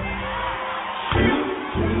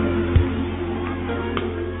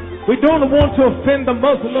 We don't want to offend the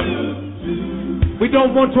Muslims. We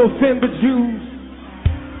don't want to offend the Jews.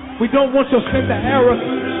 We don't want to offend the Arabs.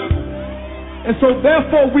 And so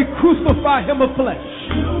therefore we crucify him of flesh.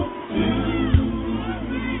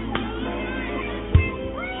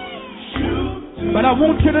 But I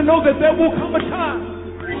want you to know that there will come a time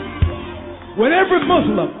when every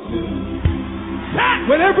Muslim,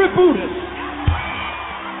 when every Buddhist,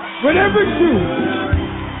 when every Jew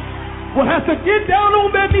will have to get down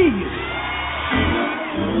on their knees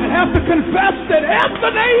and have to confess that at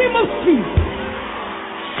the name of Jesus,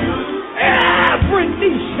 every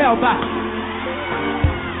knee shall bow.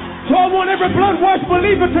 So I want every blood-washed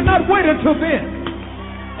believer to not wait until then.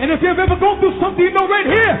 And if you've ever gone through something, you know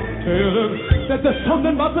right here that there's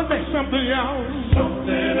something about the name. Something else.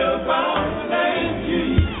 Something about the name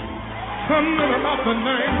Jesus. Something about the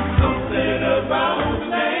name. Something about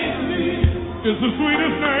the name Jesus. It's the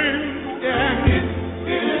sweetest name. Yeah. It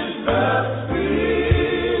is the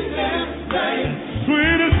sweetest name.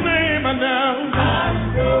 Sweetest name I know.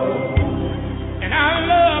 And I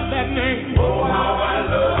love that name. Oh, how I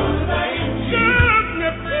love the name.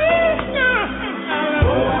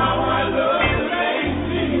 Oh, how I love the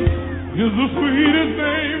name. It's the sweetest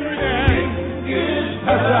name. Yeah.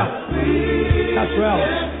 That's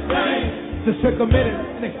right. Just take a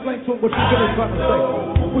minute and explain to him what you're really trying to say.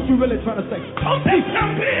 What you really trying to say. Some people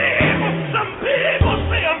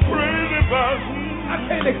say I'm crazy, but I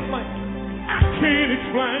can't explain. I can't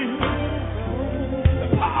explain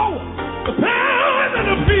the power and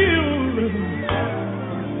the feel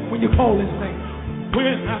when you call his name.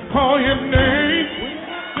 When I call your name,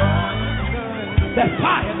 that's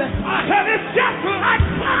fire, that's fire. And it's just like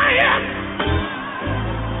fire.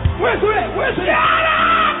 Where's it? Where's it? Shut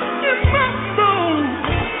up in my soul.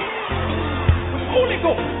 Holy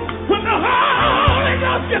Ghost. When the Holy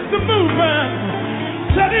Ghost gets to moving,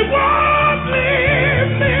 said he won't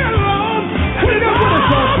leave me alone. Put it up with us,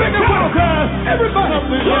 y'all. Bring it up, guys. Everybody.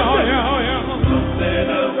 Something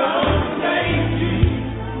about the name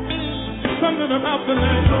Jesus. Something about the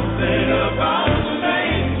name. Something about the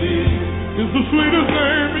name Jesus. It's the sweetest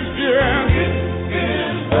name, yeah. It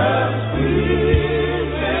is the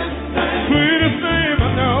sweetest name. Sweetest name I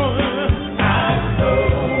know.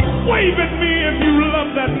 Wave at me if you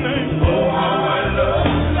love that name. Oh, how I love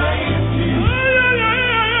the name Jesus.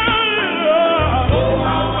 Oh,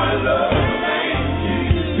 how I love the name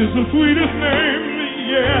Jesus. It's the sweetest name,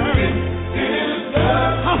 yeah.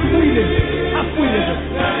 How sweet is it? How sweet is it?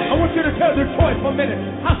 I want you to tell Detroit for a minute.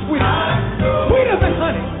 How sweet is it? Sweeter than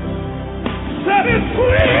honey. That is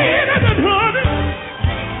sweeter than honey.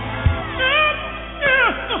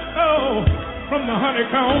 Oh, from the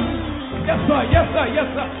honeycomb. Yes, sir, yes, sir, yes,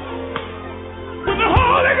 sir. When the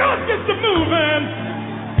Holy Ghost gets to moving,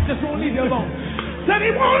 just won't leave you alone. Said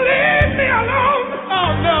he won't leave me alone. Oh,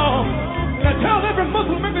 no. Now tell every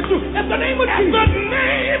Muslim, every Jew, at the name of Jesus. At the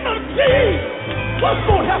name of Jesus. What's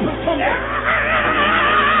going to happen someday?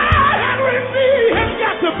 Every knee has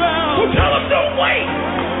got to bow. So tell them, don't wait.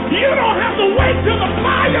 You don't have to wait till the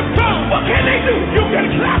fire comes. What can they do? You can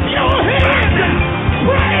clap your hands and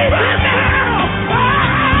pray right now.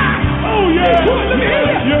 Ah! Oh, yeah. Let me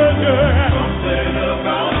hear you. Yeah. Something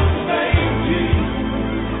about the name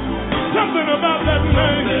Jesus. Something about that name.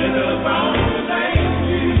 Something about the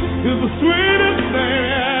name Jesus. Is the sweetest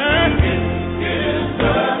name. It is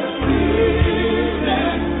the sweetest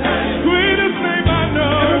name. Sweetest name I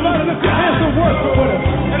know. Everybody lift your hands and worship with us.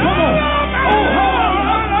 And come on.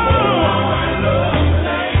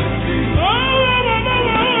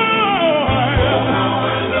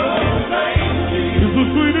 The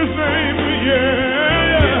sweetest name, yeah.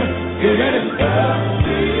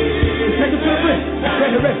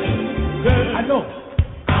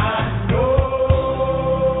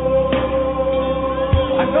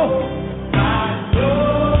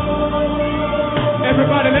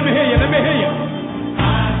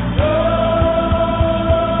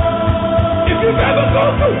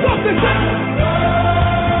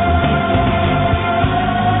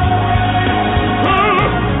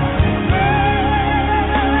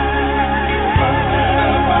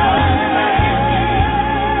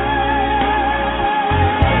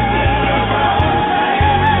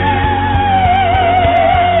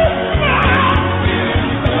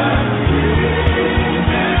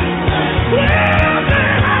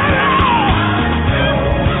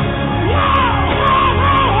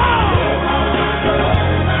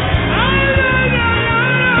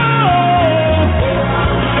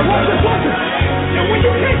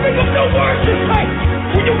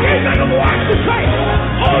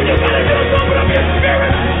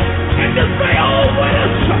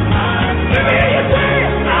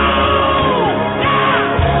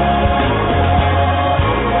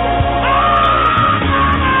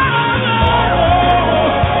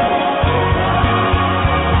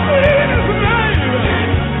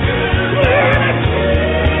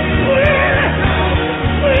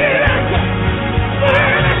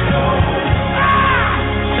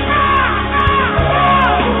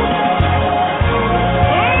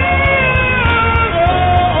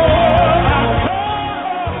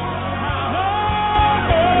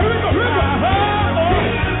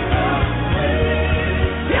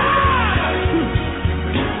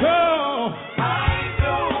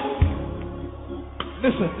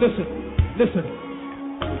 Listen.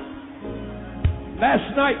 Last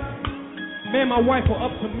night, me and my wife were up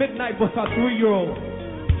to midnight with our 3-year-old.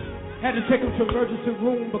 Had to take him to emergency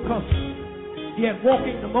room because he had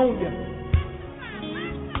walking pneumonia.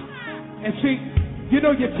 And see, you know,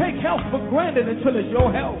 you take health for granted until it's your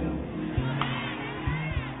health.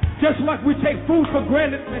 Just like we take food for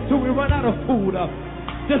granted until we run out of food.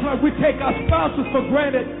 Just like we take our spouses for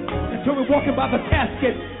granted until we're walking by the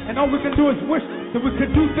casket and all we can do is wish that we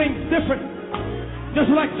could do things different. Just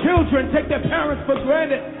like children take their parents for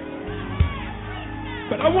granted.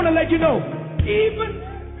 But I want to let you know, even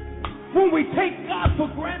when we take God for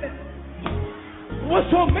granted, what's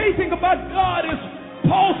so amazing about God is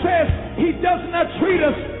Paul says he does not treat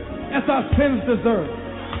us as our sins deserve.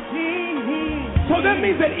 So that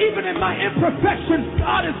means that even in my imperfections,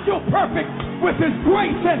 God is still perfect with his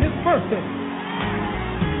grace and his mercy.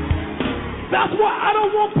 That's why I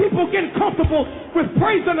don't want people getting comfortable with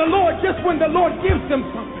praising the Lord just when the Lord gives them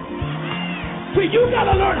something. See, you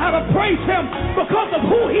got to learn how to praise him because of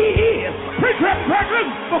who he is.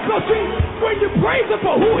 Because see, when you praise him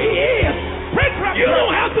for who he is, you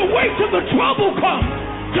don't have to wait till the trouble comes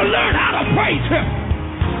to learn how to praise him.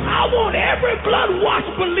 I want every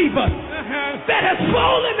blood-washed believer that has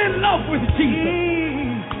fallen in love with Jesus.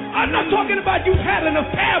 I'm not talking about you've had an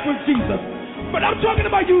affair with Jesus, but I'm talking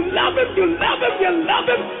about you love him, not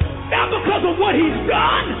because of what he's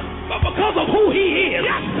done, but because of who he is.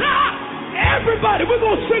 Yes, sir. Everybody, we're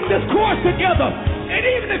going to sing this chorus together. And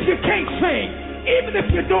even if you can't sing, even if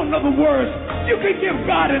you don't know the words, you can give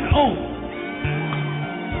God an oath.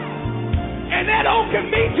 And that oath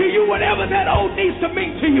can mean to you whatever that oath needs to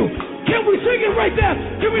mean to you. Can we sing it right there?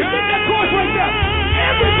 Can we sing that chorus right there?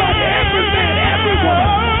 Everybody, every man, every woman,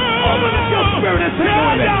 open up your spirit and sing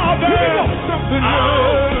with it. Here we go.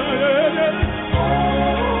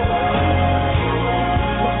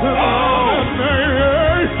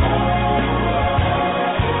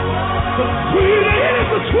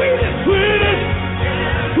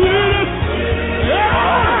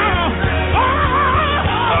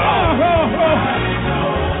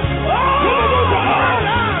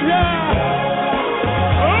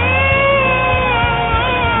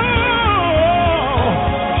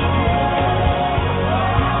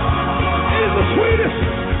 The sweetest.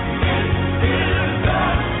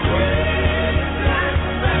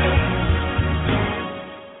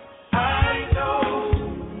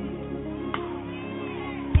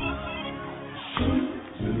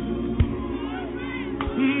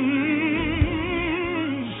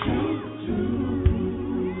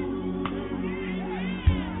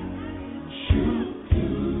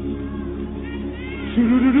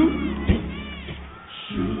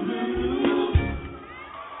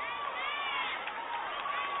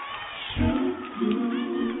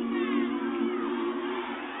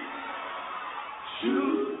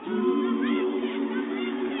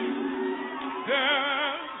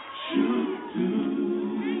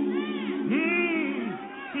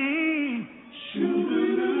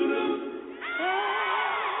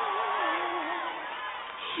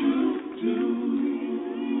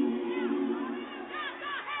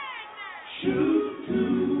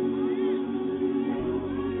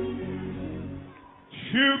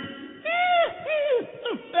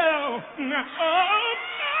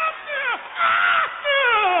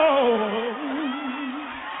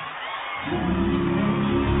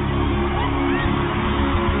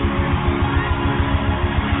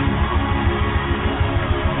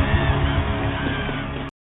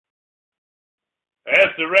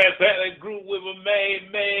 the Razzle Group with my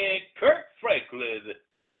main man, Kirk Franklin.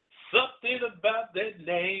 Something about that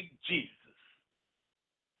name, Jesus.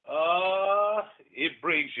 It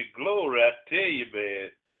brings you glory, I tell you, man.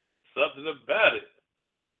 Something about it.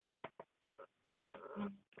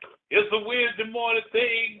 It's a Wednesday morning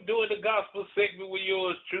thing, doing the gospel segment with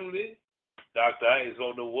yours truly, Dr. Ice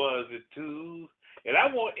on the ones and twos. And I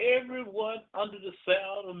want everyone under the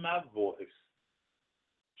sound of my voice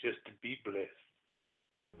just to be blessed.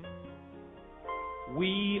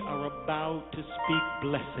 We are about to speak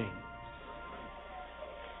blessing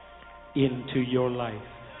into your life.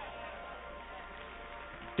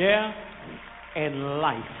 Death and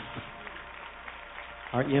life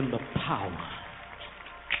are in the power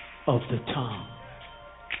of the tongue.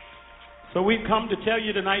 So we've come to tell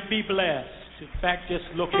you tonight, be blessed. In fact, just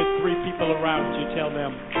look at 3 people around you, tell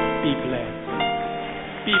them, be blessed.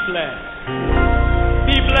 Be blessed.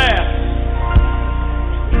 Be blessed.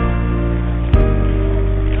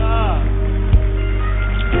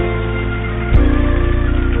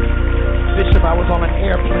 Bishop, I was on an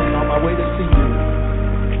airplane on my way to see you.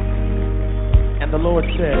 And the Lord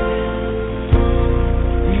said,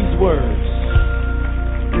 these words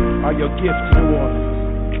are your gift to New Orleans.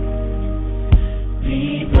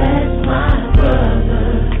 Be blessed, my brother.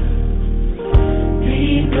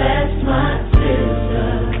 Be blessed, my sister.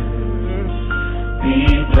 Be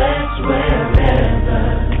blessed wherever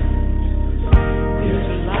this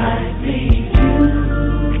life leads you.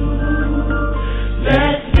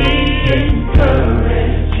 Let me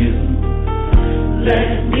encourage you.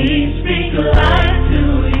 Let me speak life to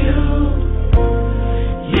you.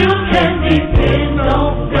 You can depend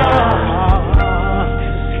on God to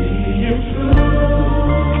see you through.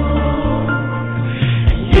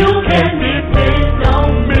 You can depend on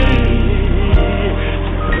me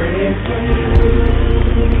to pray for you.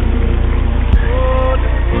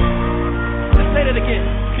 Let's say that again.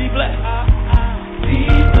 Be blessed. Be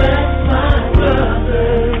blessed, my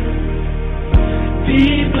brother. Be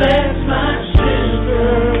blessed, my sister.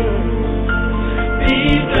 Be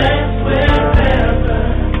blessed wherever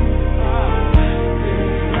this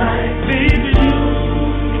life leads you.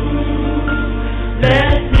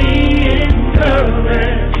 Let me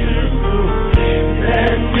encourage you.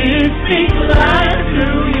 Let me speak life to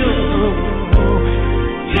you.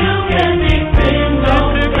 You can depend on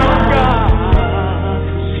God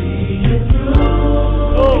to see you through.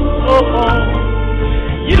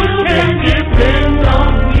 You can depend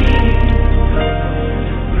on me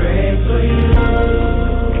to pray for you.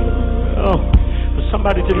 Oh, for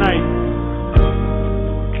somebody tonight,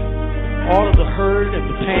 all of the hurt and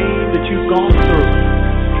the pain that you've gone through,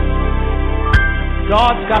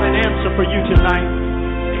 God's got an answer for you tonight.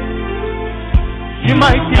 You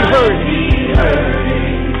might be hurting,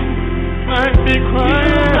 might be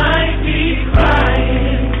crying,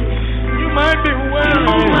 you might be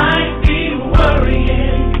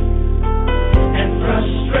worrying and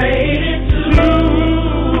frustrated too.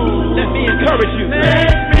 Let me encourage you.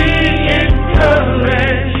 Let me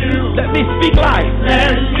encourage you. Let me speak life.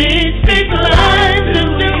 Let me speak life to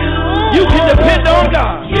you. You can depend on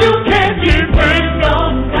God. You can depend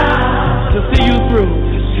on God to see you through.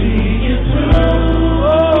 To see you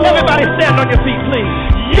through. Everybody stand on your feet, please.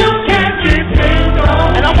 You can depend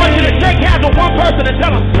on And I want you to shake hands with one person and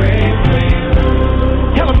tell them.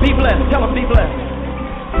 Tell them be blessed. Tell them be blessed.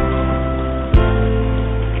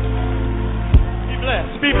 Be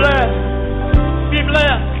blessed. Be blessed. Be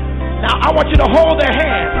blessed. Now I want you to hold their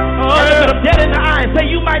hand and look at them dead in the eye and say,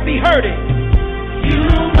 you might be hurting. You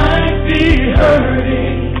might be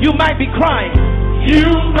hurting. You might be crying. You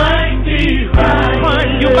might be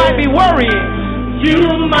crying. You might be worrying. You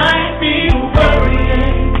might be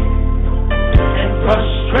worrying and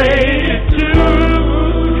frustrated too.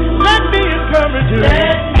 Let me encourage you.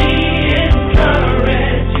 Let me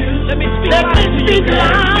encourage you. Let me speak life to you.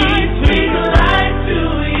 Let me speak life to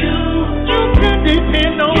you. You can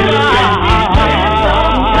depend on God.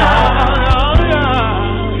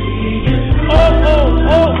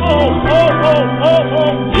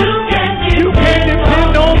 You can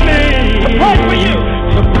depend on me to pray for you.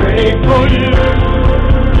 To pray for you.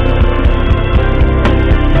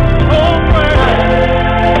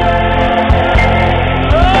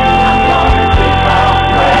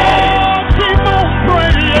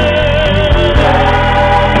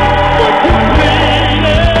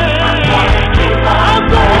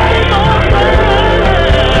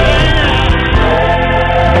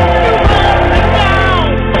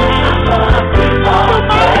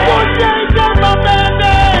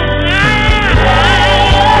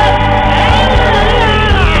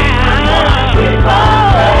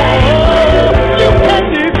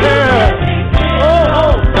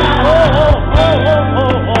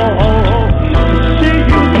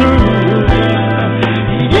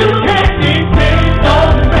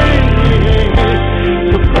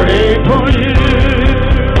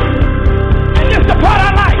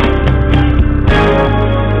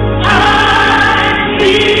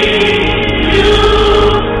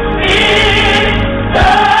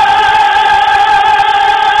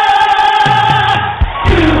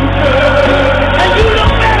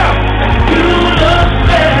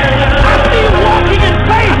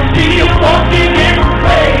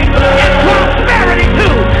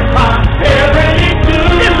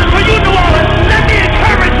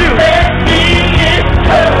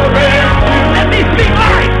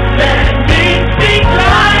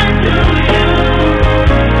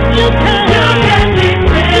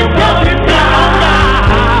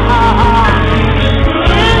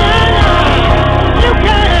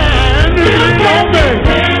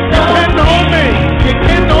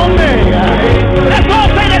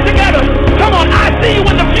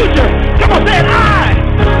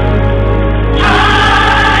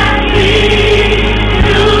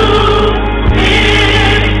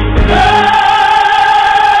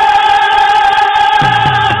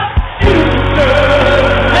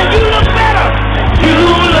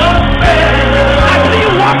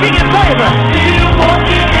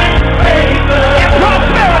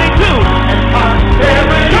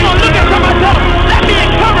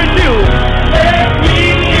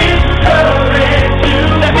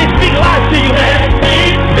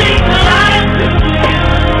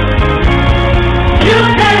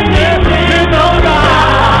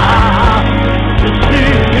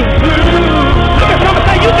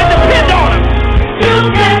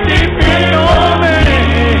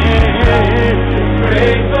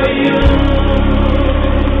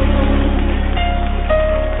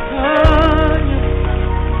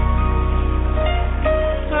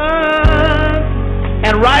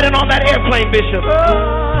 riding on that airplane, Bishop.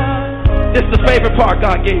 This is the favorite part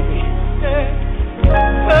God gave me.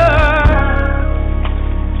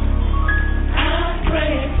 I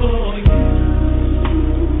pray for you,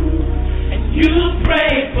 and you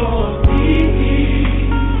pray for me,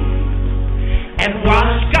 and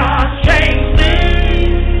watch God change things.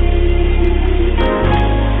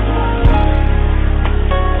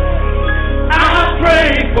 I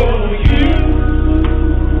pray for you,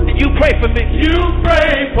 and you pray for me. You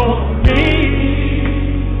pray for me,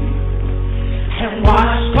 and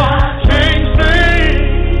watch God change things.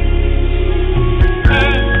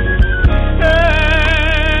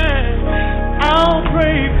 I'll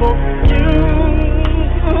pray for you.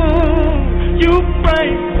 You pray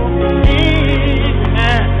for me,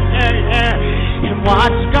 and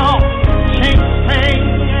watch God change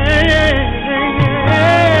things.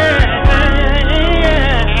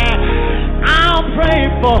 I'll pray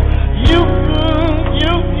for you.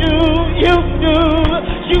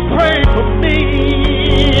 You pray for me,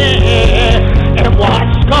 and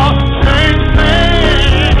watch God change things.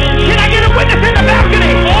 Can I get a witness in the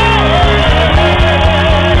balcony?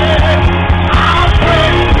 I'll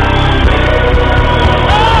pray.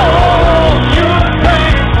 Oh, you pray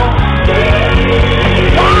for me.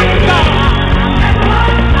 Watch God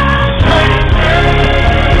change things.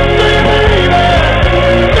 Do you believe it?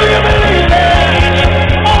 Do you believe it?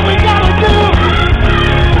 All we gotta do,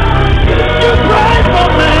 you pray for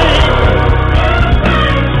me.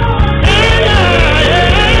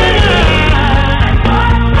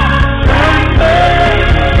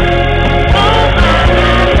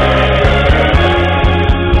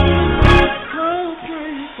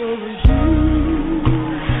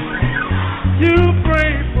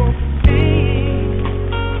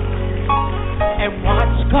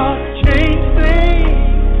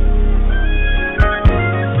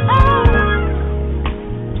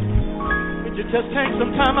 Just take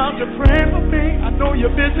some time out to pray for me. I know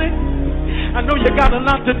you're busy. I know you got a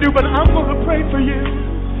lot to do, but I'm going to pray for you.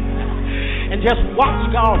 And just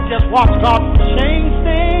watch God change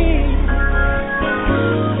things.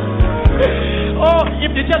 Oh,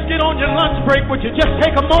 if you just get on your lunch break, would you just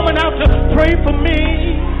take a moment out to pray for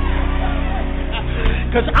me?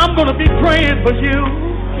 Because I'm going to be praying for you.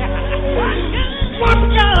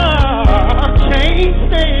 Watch God change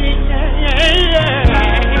things.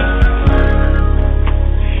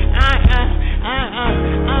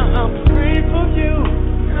 I'm praying for you.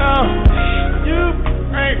 You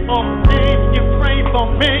pray for me. You pray for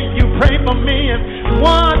me. You pray for me. And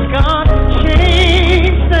watch God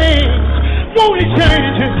change things. Won't He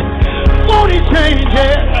change it? Won't He change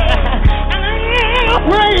it? I'll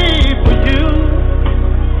pray for you.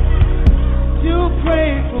 You pray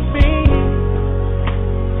for me.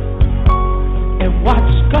 And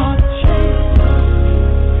watch God change.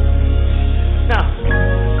 Now,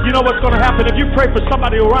 you know what's going to happen if you pray for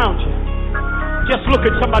somebody around you? Just look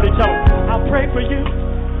at somebody and tell them, I'll pray for you.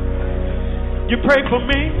 You pray for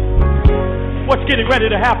me. What's getting ready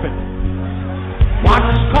to happen?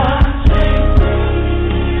 Watch God.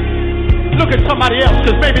 Look at somebody else,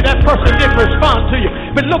 because maybe that person didn't respond to you.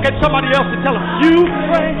 But look at somebody else and tell them, you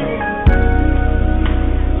pray.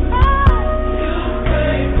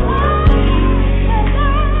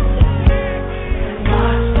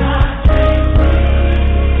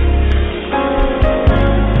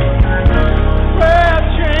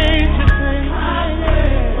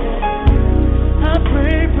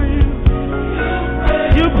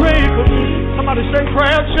 Somebody say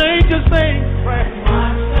prayer changes things.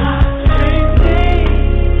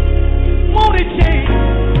 Won't it change?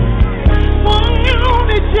 Won't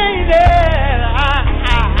it change it?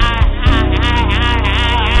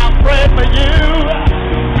 I'll pray for you.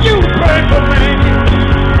 You pray for me.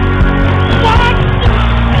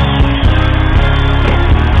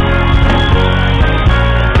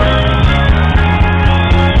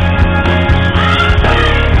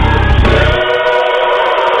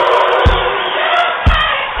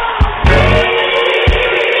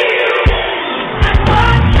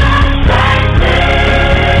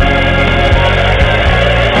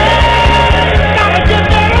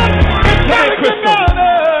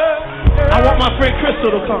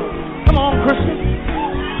 Crystal to come. Come on, Crystal.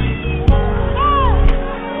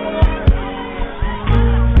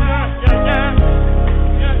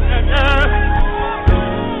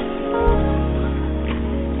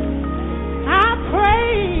 I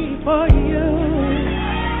pray for you.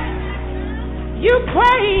 You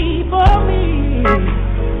pray for me.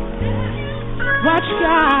 Watch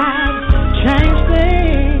God change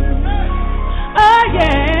things. Oh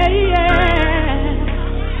yeah, yeah.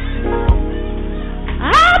 I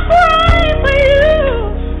pray for you.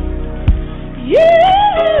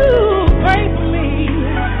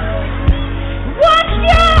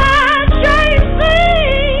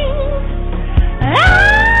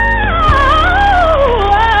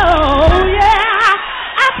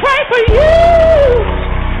 for you.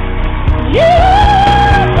 You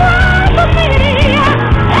cry for me.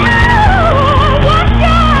 Oh, what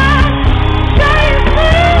God saves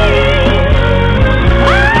me.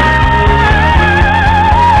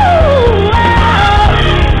 Oh,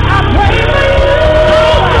 I pray for you.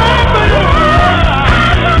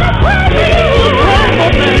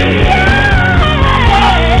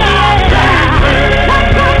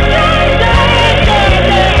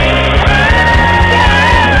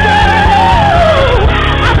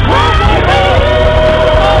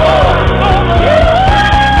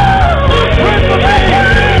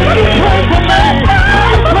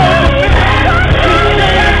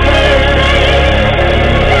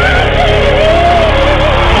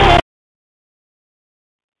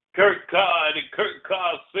 Kurt Carr and the Kurt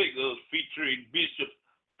Carr Singers featuring Bishop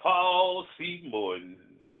Paul C. Morton.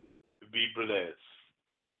 Be blessed.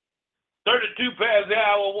 32 past the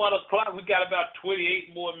hour, 1 o'clock. We got about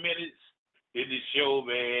 28 more minutes in the show,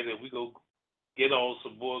 man, and we're going to get on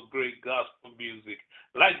some more great gospel music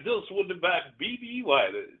like this one by B.B.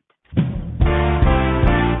 White.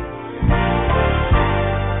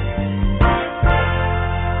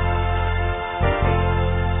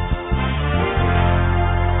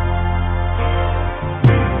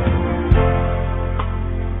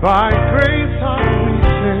 By grace are we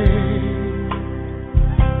saved,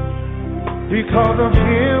 because of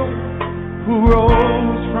Him who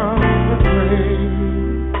rose from the grave.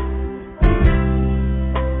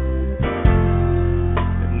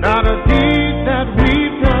 Not a deed that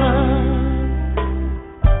we've done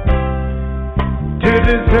to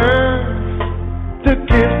deserve the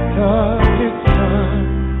gift of His Son.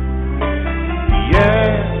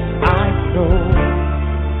 Yes, I know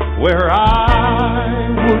where I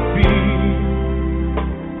would be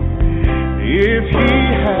if He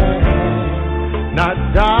had not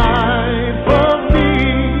died for me.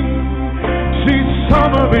 See,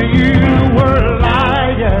 some of you were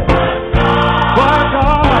lying, but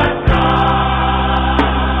God.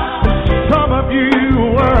 Some of you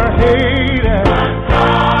were hating,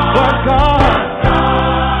 but God.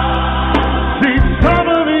 See, some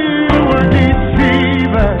of you were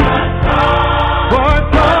deceiving, but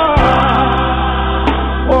God.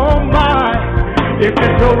 Oh my, if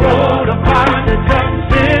it's a road of bondage,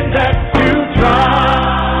 sin that you try,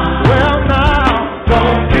 well now,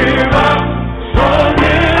 don't give up. So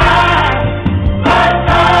did I, but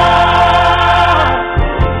God.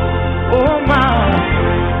 Oh my,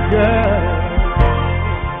 yeah.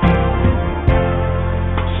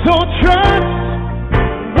 So trust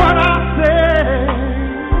what I say.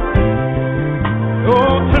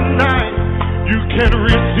 Oh, tonight you can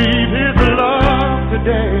receive His love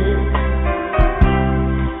today.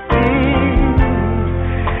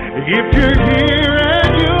 If you're here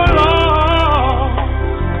and you're lost,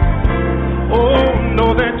 oh,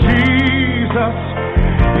 know that Jesus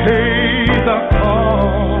paid the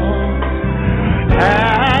cost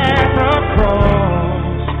at the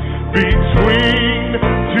cross between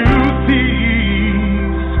two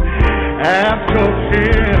thieves. Ask of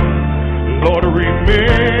Him, Lord,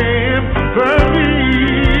 remember me.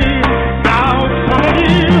 Now some of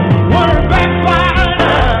you were backsliders,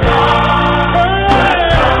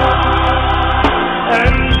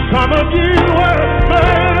 and some of you were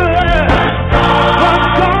murderers, but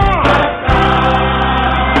God.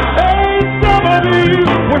 Hey, some of you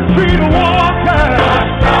were street walkers,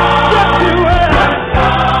 yes you were.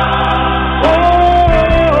 Oh,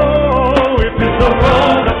 if it's a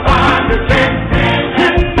road to find a thing,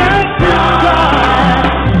 it's not too God.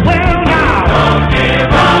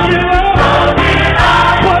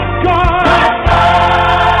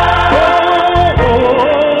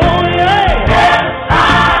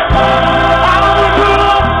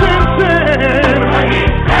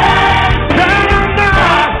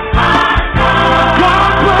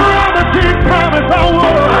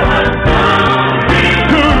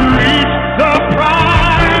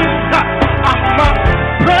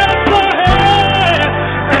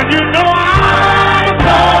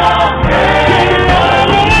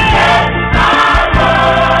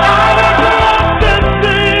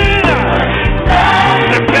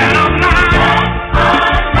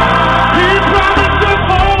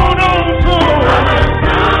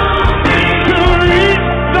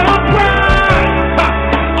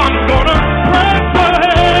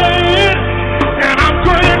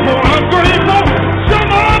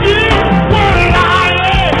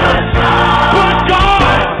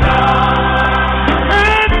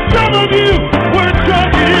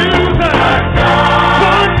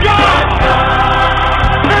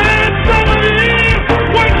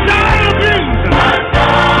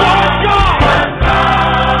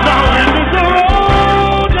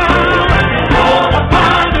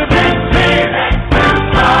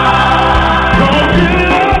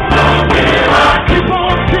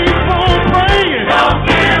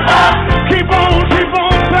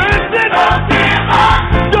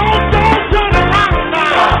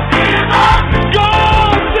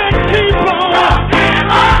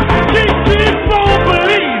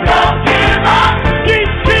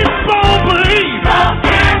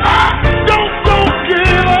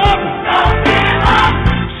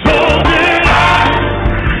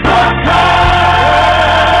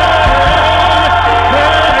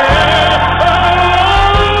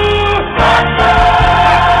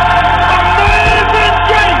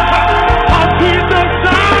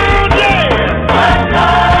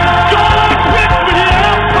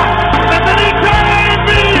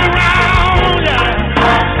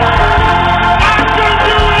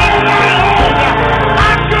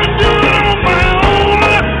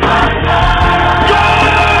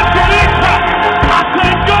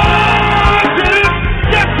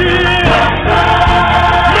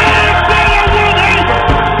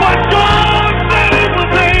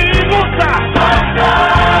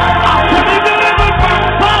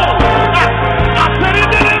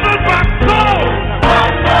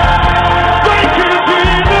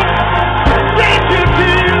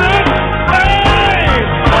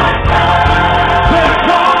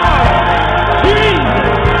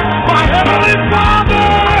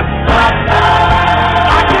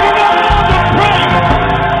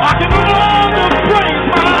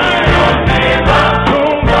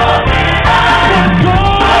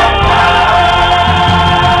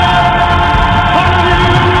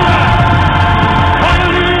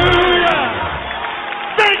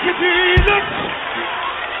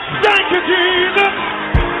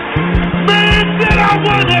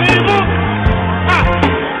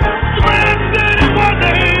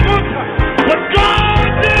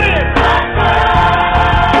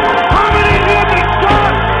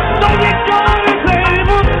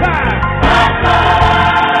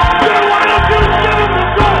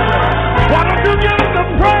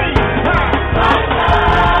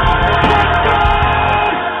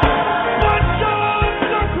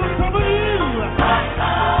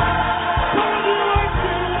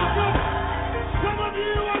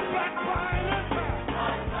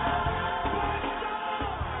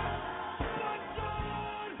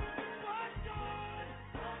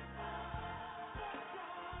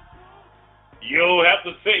 You have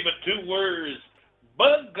to say but 2 words.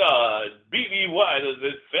 But God, B.B. White and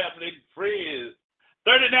family and friends.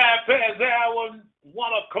 39 past the hour,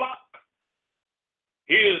 1 o'clock.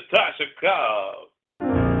 Here's Tasha Cobb.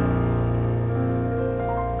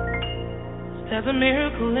 There's a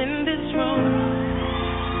miracle in this room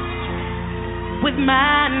with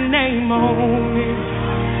my name on it.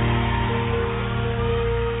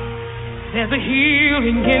 There's a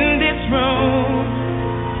healing in this room,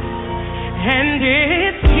 and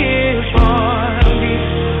it's here for me.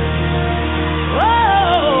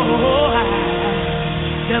 Oh,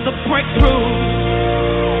 there's a breakthrough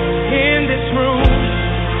in this room.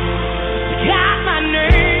 Got my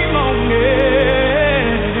name on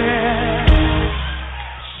it,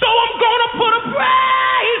 so I'm gonna put a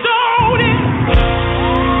praise on it.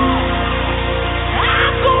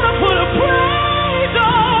 I'm gonna put a praise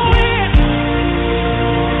on it.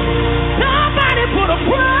 Somebody put a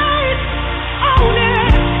praise on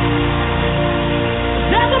it.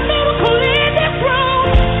 There's a miracle in this room.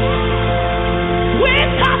 We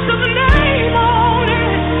talk to the name on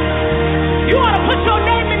it. You ought to put your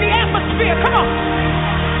name in the atmosphere. Come on.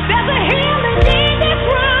 There's a healing in this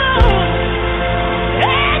room,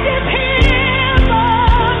 and it's here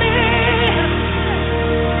for me.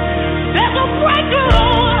 There's a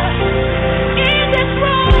breakthrough in this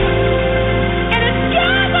room, and it's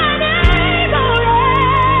got my name on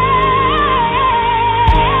it.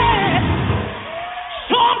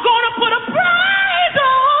 So I'm gonna put a praise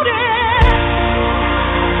on it.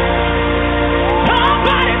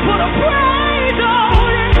 Somebody put a praise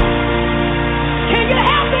on it. Can you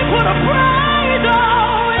help me put a praise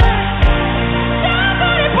on it?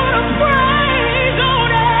 Somebody put a praise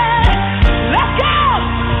on it. Let's go.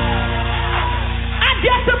 I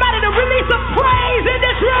dare somebody to release some praise in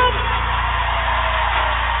this room.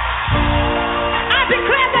 I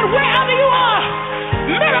declare that wherever you are,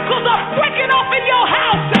 miracles are breaking off in your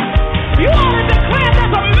house. You ought to declare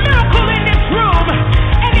there's a miracle in this room,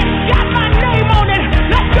 and it's got my name on it.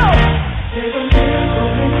 Let's go. There's a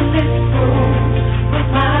miracle in this room with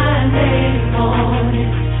my name.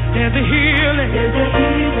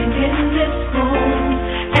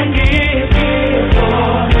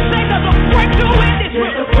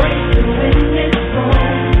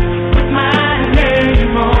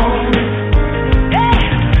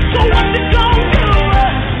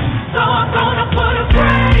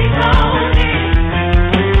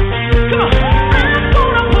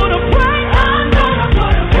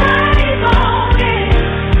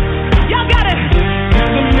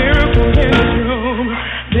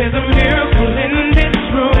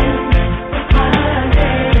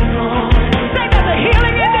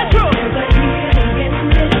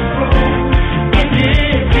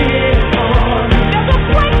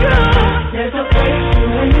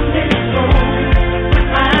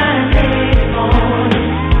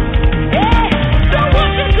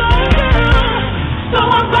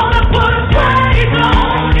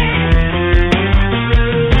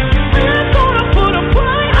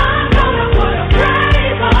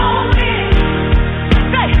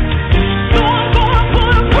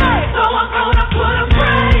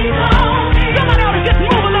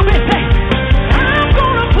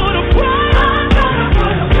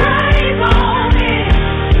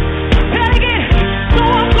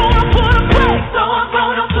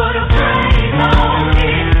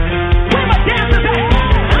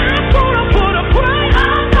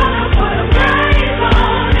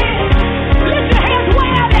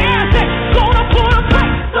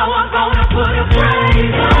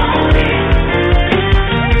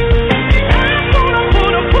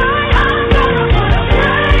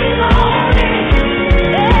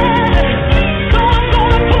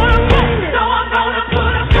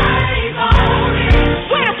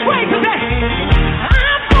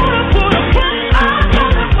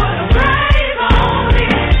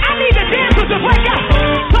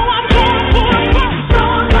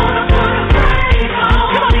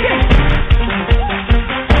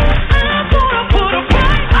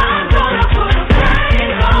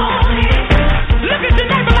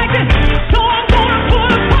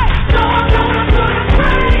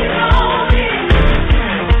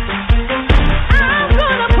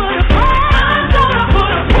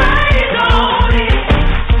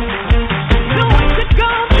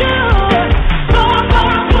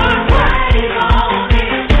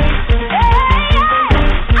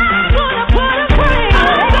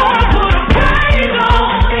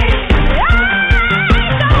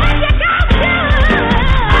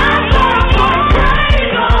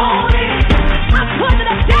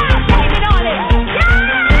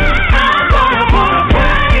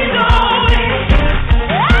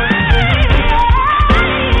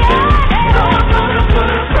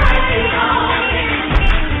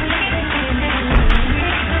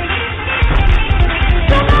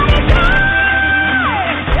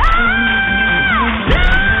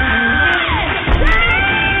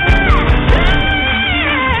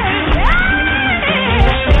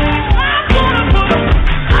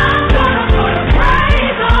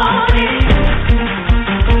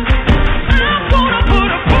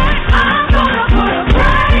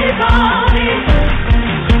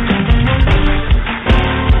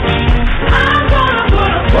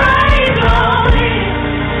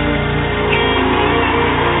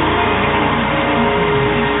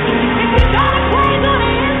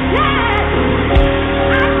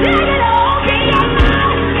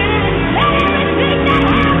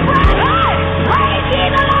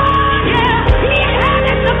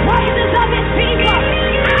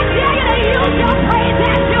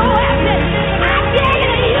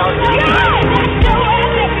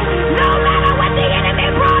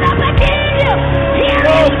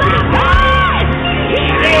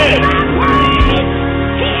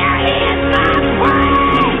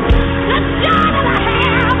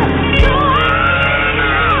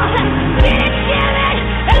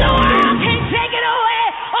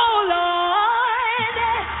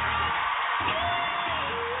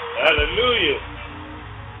 Hallelujah.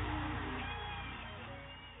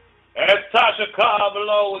 That's Tasha Cobb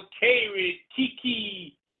along with Kari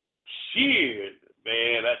Kiki Shears.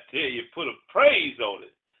 Man, I tell you, put a praise on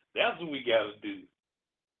it. That's what we got to do.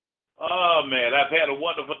 Oh, man, I've had a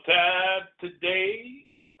wonderful time today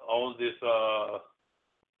on this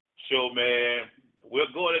show, man.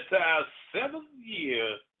 We're going into our 7th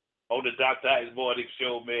year on the Dr. Ice Morning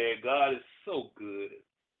Show, man. God is so good.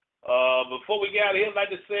 Before we get out of here, I'd like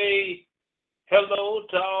to say hello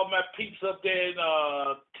to all my peeps up there in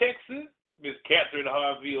Texas, Miss Catherine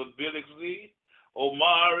Harville Billingsley,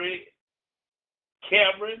 Omari,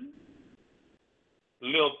 Cameron,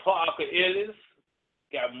 Lil Parker Ellis.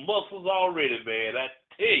 Got muscles already, man, I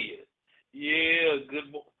tell you. Yeah,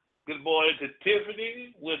 good morning to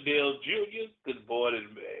Tiffany, Wendell Jr. Good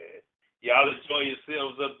morning, man. Y'all enjoy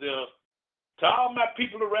yourselves up there. To all my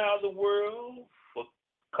people around the world for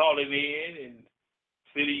calling in and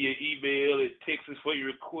sending your email and texts for your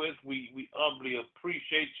requests, we humbly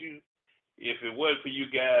appreciate you. If it wasn't for you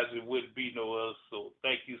guys, it wouldn't be no us. So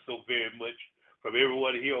thank you so very much from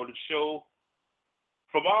everyone here on the show.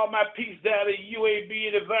 From all my peeps down at UAB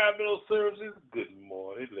and Environmental Services, good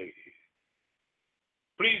morning, ladies.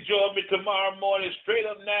 Please join me tomorrow morning, straight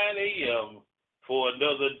up 9 a.m. for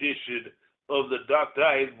another edition of the Dr.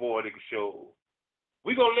 Ice Morning Show.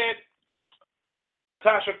 We're going to let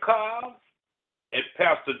Tasha Cobb and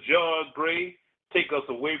Pastor John Gray take us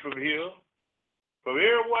away from here. From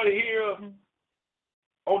everyone here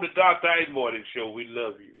on the Dr. Ice Morning Show, we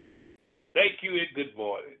love you. Thank you and good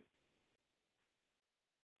morning.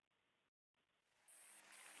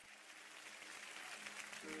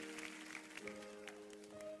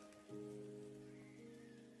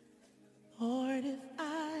 Lord, if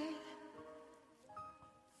I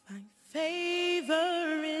find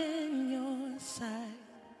favor in your sight,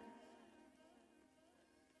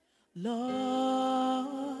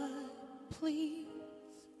 Lord, please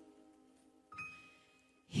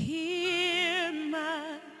hear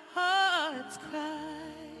my heart's cry.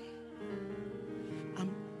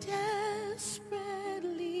 I'm desperately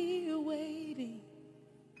waiting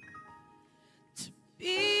to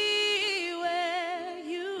be where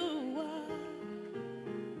you are.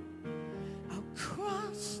 I'll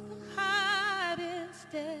cross the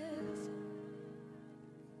hottest desert.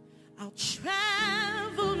 I'll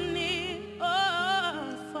travel near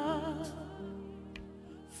or far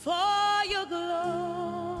for your glory.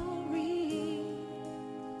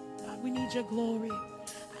 God, we need your glory.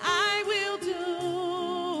 I will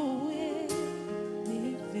do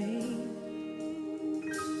anything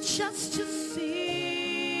just to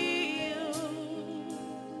see you,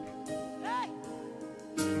 hey,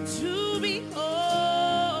 to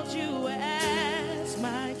behold you as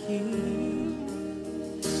my King.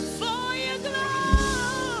 For your glory,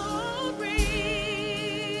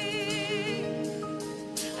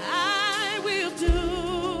 I will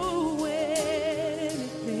do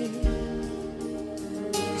anything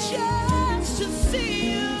just to see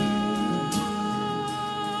you,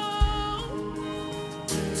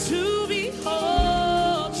 to behold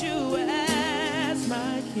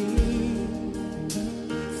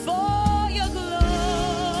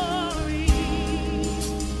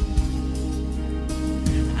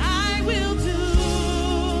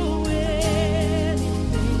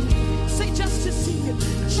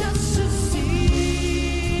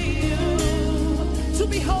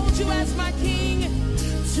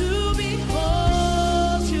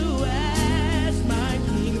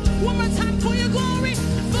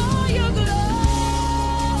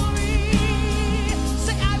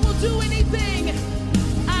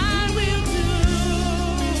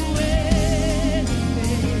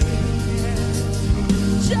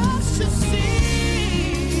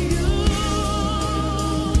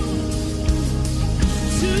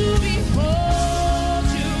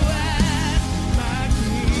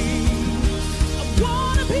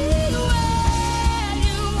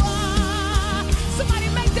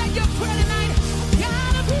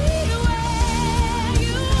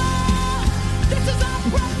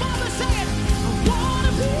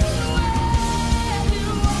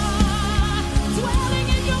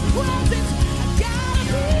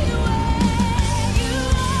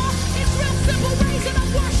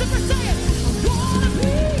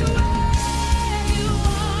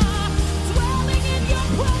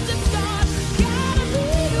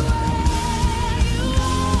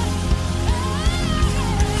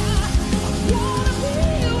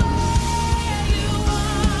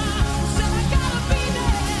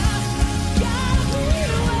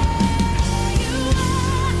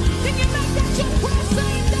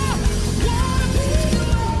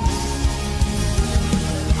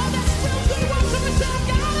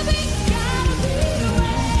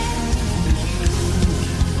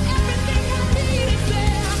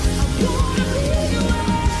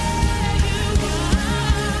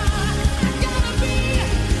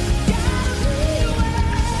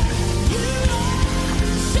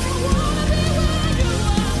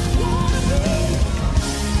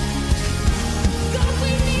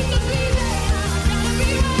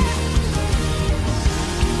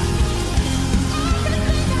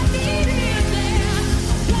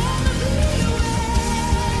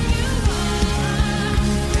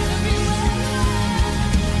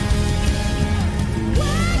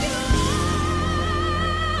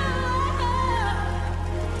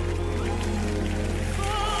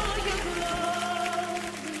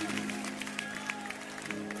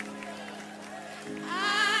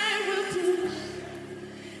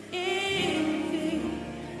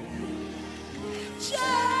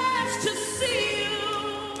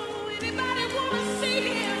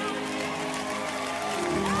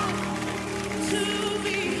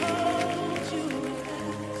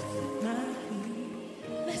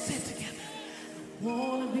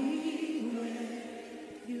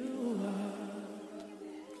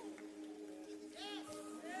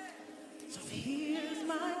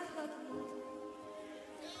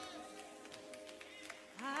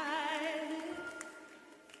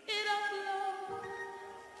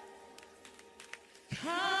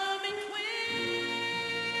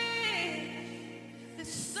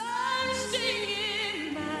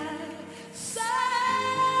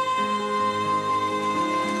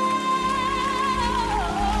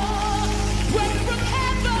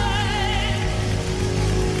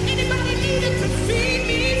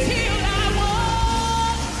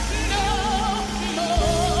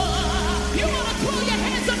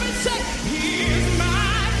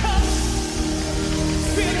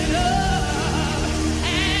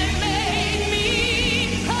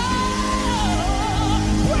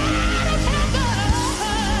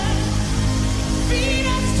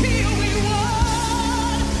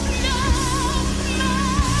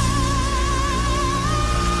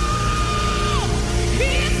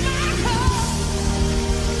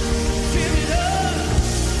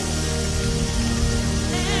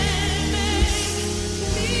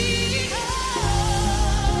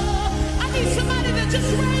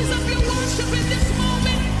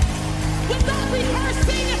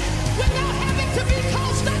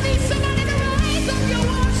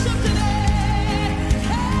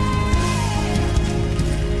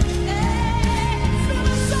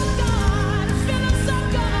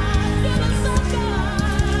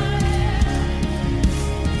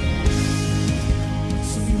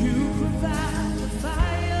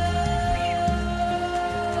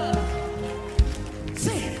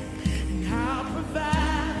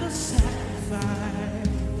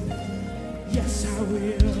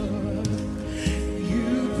will.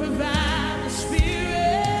 You provide the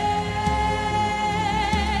Spirit.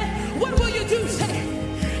 What will you do? Say,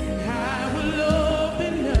 and I will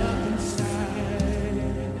open up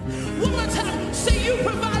inside. One more time. Say, you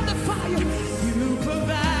provide the fire. You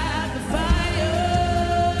provide the fire.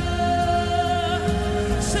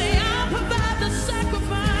 Say, I provide the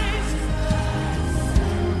sacrifice.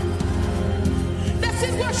 That's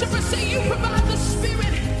it, worshipers. Say, you provide the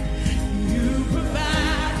Spirit. You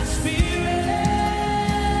provide the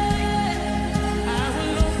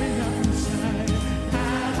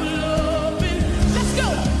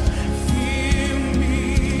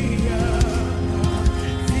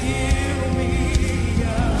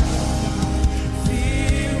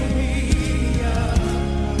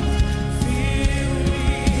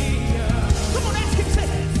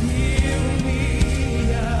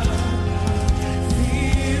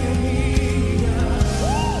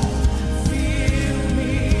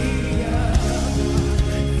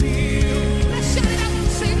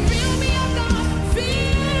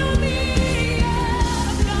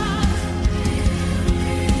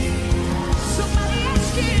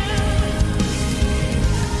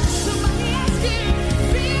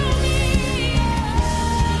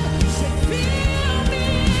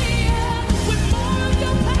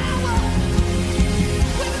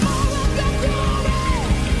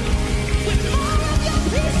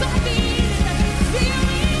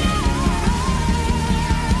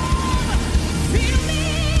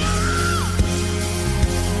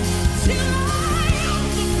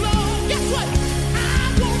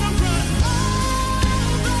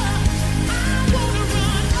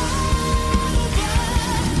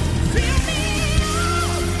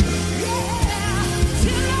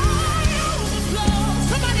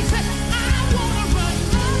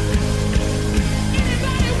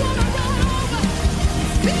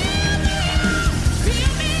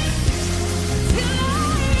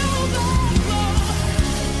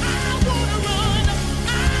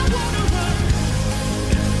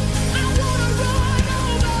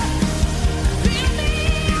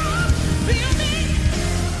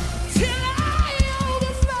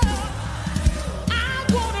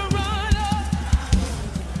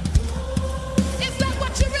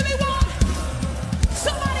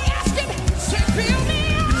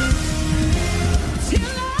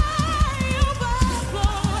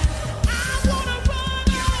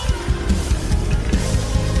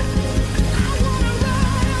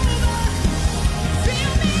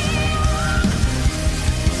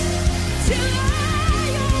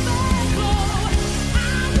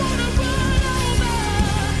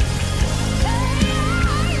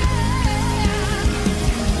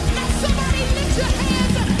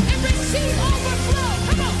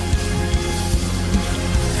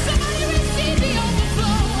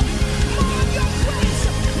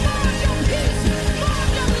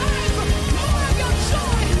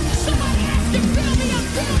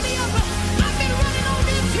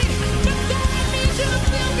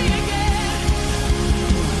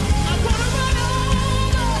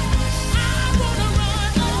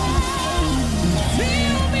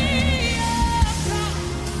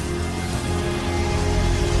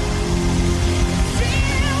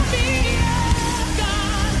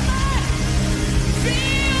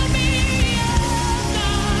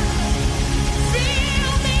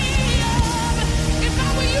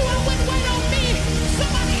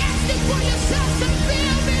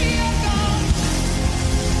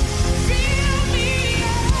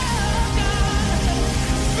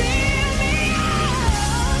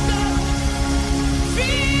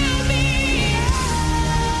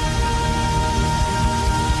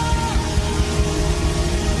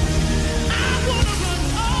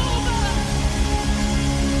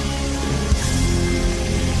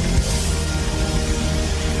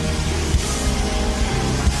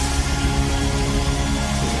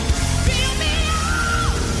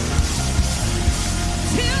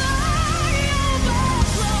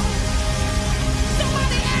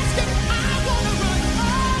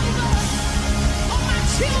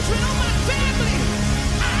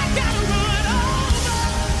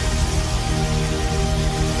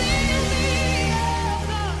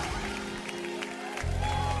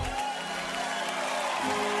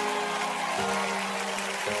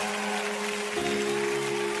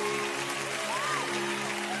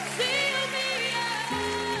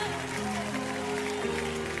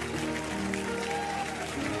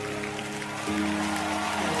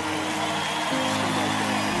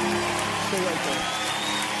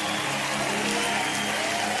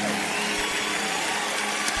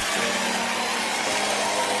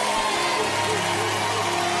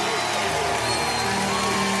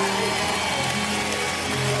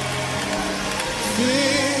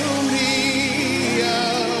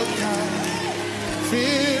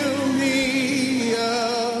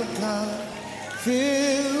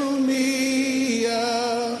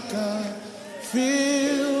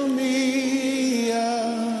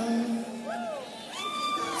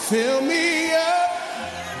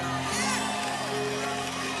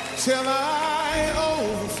till I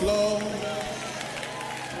overflow.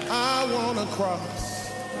 I wanna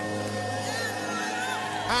cross.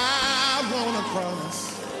 I wanna cross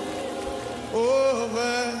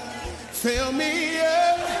over. Fill me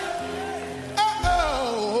up,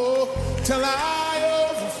 oh, till I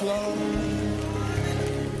overflow.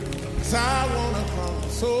 'Cause I wanna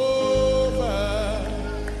cross over.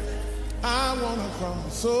 I wanna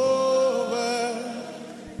cross over.